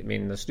paint.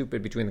 The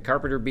stupid between the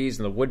carpenter bees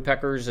and the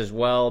woodpeckers as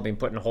well,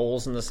 putting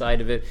holes in the side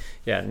of it.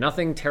 Yeah,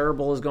 nothing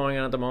terrible is going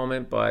on at the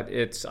moment, but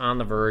it's on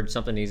the verge.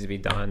 Something needs to be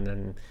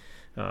done,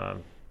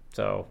 and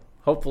so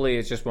hopefully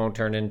it just won't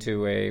turn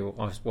into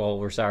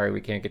we're sorry,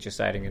 we can't get you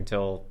siding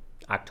until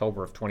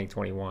October of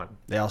 2021.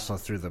 They also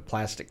threw the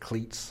plastic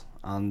cleats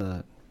on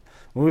the...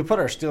 When we put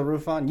our steel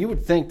roof on, you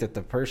would think that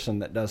the person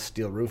that does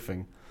steel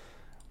roofing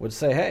would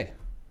say, hey,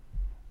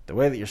 the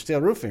way that your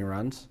steel roofing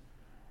runs,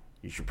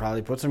 you should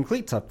probably put some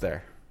cleats up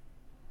there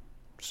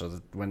so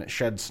that when it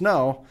sheds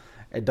snow,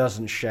 it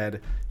doesn't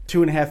shed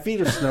 2.5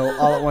 feet of snow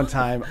all at one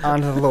time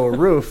onto the lower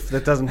roof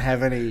that doesn't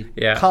have any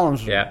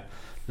columns. Yeah.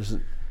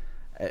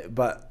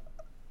 But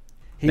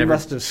he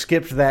must have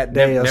skipped that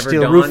day of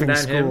steel roofing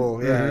school.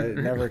 Him. Yeah, it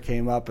never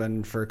came up,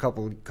 and for a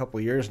couple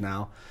years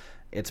now,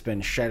 it's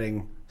been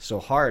shedding so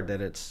hard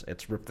that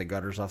it's ripped the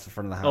gutters off the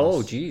front of the house.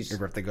 Oh, geez. It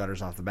ripped the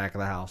gutters off the back of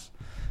the house.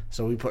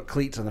 So we put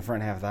cleats on the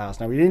front half of the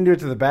house. Now, we didn't do it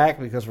to the back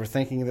because we're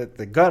thinking that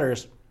the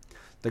gutters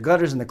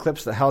and the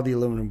clips that held the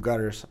aluminum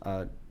gutters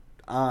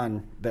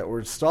on that were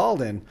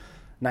installed in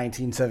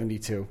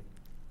 1972,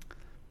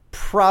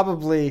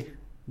 probably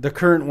the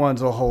current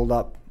ones will hold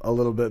up a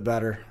little bit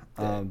better.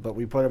 But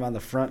we put them on the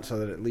front so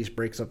that it at least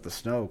breaks up the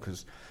snow,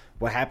 because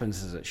what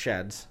happens is it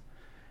sheds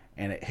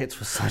and it hits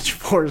with such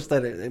force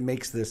that it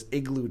makes this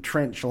igloo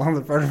trench along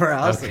the front of our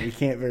house that we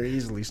can't very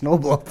easily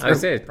snowblow through. I would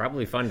say it's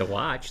probably fun to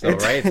watch, though,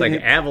 right? It's like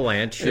an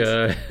avalanche.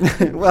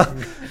 Well,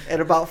 at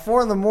about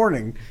 4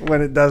 a.m.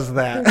 when it does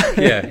that.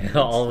 Yeah,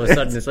 all of a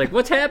sudden it's like,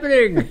 what's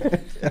happening?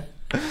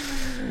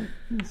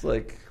 It's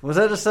like, was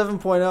that a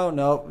 7.0?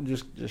 Nope,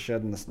 just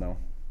shedding the snow.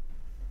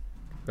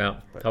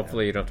 Well,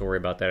 hopefully you don't have to worry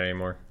about that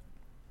anymore.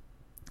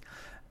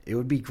 It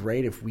would be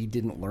great if we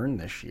didn't learn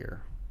this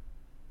year.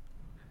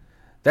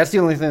 That's the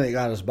only thing that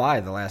got us by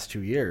the last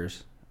 2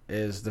 years,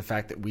 is the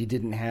fact that we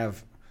didn't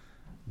have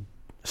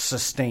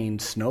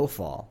sustained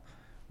snowfall.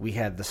 We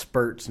had the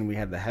spurts and we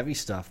had the heavy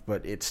stuff,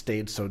 but it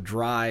stayed so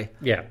dry.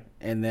 Yeah.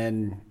 And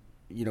then,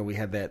 we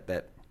had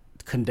that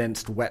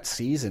condensed wet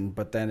season,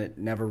 but then it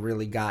never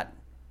really got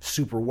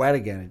super wet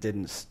again. It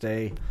didn't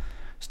stay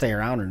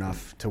around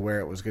enough to where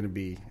it was going to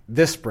be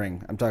this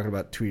spring. I'm talking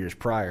about 2 years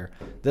prior.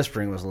 This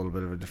spring was a little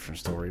bit of a different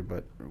story,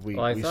 but we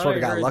sort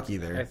of got lucky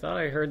there. I thought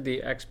I heard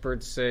the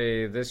experts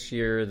say this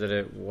year that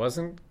it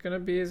wasn't going to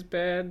be as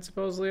bad,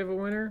 supposedly, of a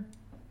winter.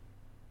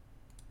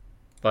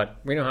 But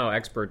we know how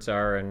experts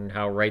are and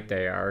how right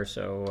they are,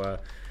 so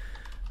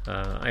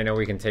I know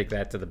we can take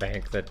that to the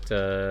bank, that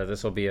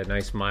this will be a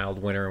nice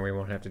mild winter and we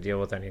won't have to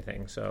deal with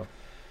anything. So.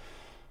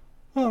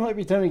 Well, it might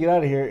be time to get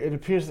out of here. It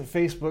appears that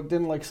Facebook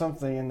didn't like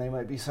something and they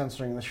might be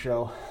censoring the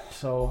show.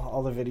 So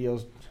all the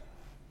videos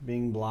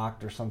being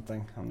blocked or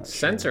something. I'm not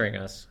censoring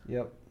sure. Us?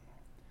 Yep.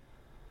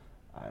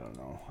 I don't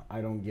know.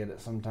 I don't get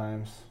it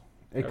sometimes.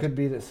 It could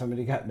be that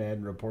somebody got mad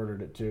and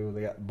reported it too.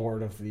 They got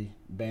bored of the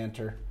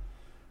banter.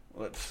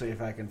 Let's see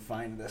if I can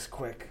find this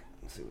quick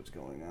and see what's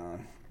going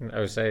on.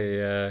 I would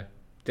say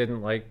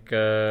didn't like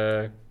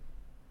our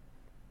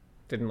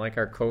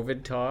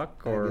COVID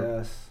talk, or I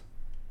guess.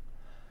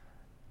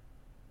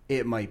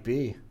 It might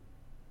be.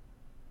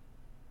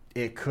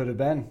 It could have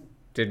been.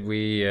 Did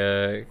we?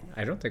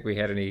 I don't think we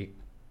had any.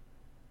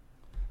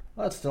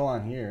 Well, it's still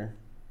on here.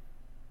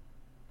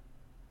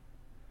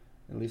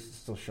 At least it's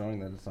still showing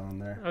that it's on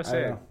there. I was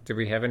saying, did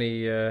we have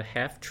any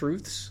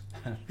half-truths?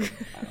 I don't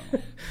know.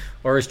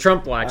 Or is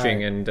Trump watching?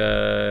 Right.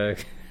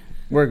 And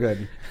we're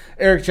good.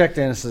 Eric checked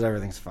in and says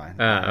everything's fine.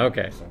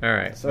 Okay. So, all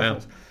right.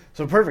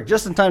 So perfect.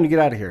 Just in time to get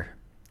out of here.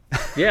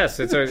 Yes,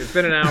 it's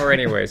been an hour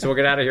anyway, so we'll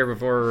get out of here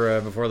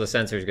before the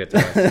censors get to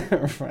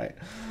us. Right.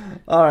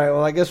 All right.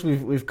 Well, I guess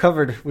we've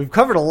covered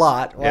a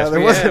lot. Yes,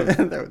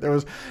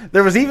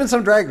 there was even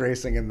some drag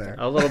racing in there.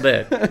 A little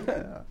bit.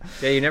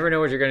 Yeah, you never know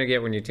what you're going to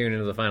get when you tune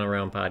into the Final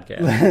Round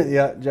podcast.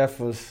 Yeah, Jeff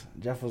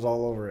was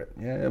all over it.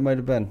 Yeah, it might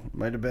have been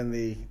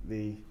the.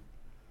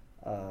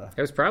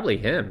 It was probably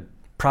him.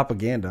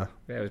 Propaganda.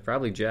 Yeah, it was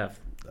probably Jeff.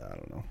 I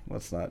don't know.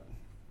 Let's not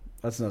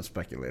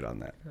speculate on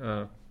that.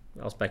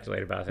 I'll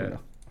speculate about it.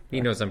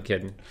 He knows I'm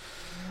kidding.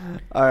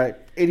 All right,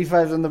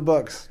 85's in the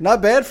books.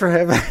 Not bad for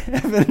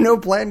having no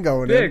plan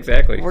going in. Yeah,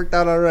 exactly. Worked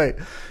out all right.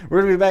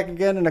 We're going to be back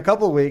again in a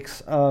couple of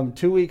weeks.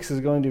 2 weeks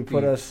is going to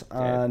put us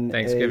on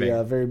Thanksgiving.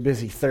 a very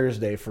busy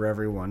Thursday for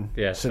everyone.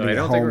 Yeah, so I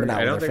don't think we're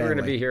going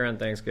to be here on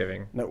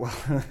Thanksgiving. No, well,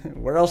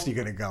 where else are you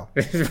going to go?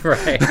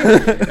 Right.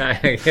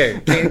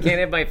 Can't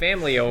have my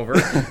family over.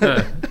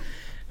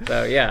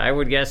 So, yeah, I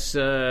would guess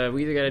we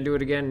either got to do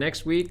it again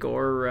next week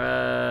or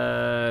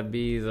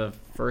be the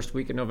first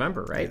week in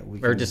November, right?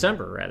 Yeah, or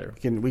December, rather.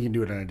 We can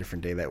do it on a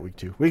different day that week,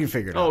 too. We can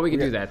figure it out. Oh, we can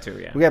do that, too,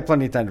 yeah. We got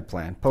plenty of time to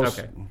plan.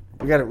 Okay.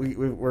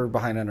 We're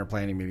behind on our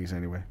planning meetings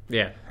anyway.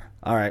 Yeah.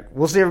 All right.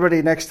 We'll see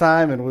everybody next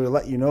time, and we'll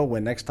let you know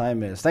when next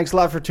time is. Thanks a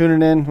lot for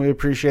tuning in. We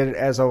appreciate it.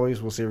 As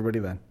always, we'll see everybody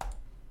then.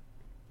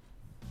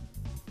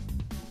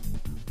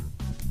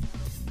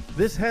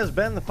 This has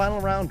been the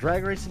Final Round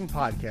Drag Racing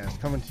Podcast,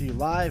 coming to you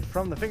live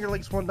from the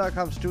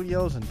FingerLakes1.com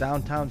studios in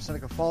downtown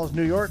Seneca Falls,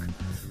 New York.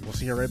 We'll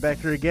see you right back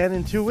here again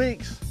in 2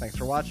 weeks. Thanks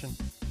for watching.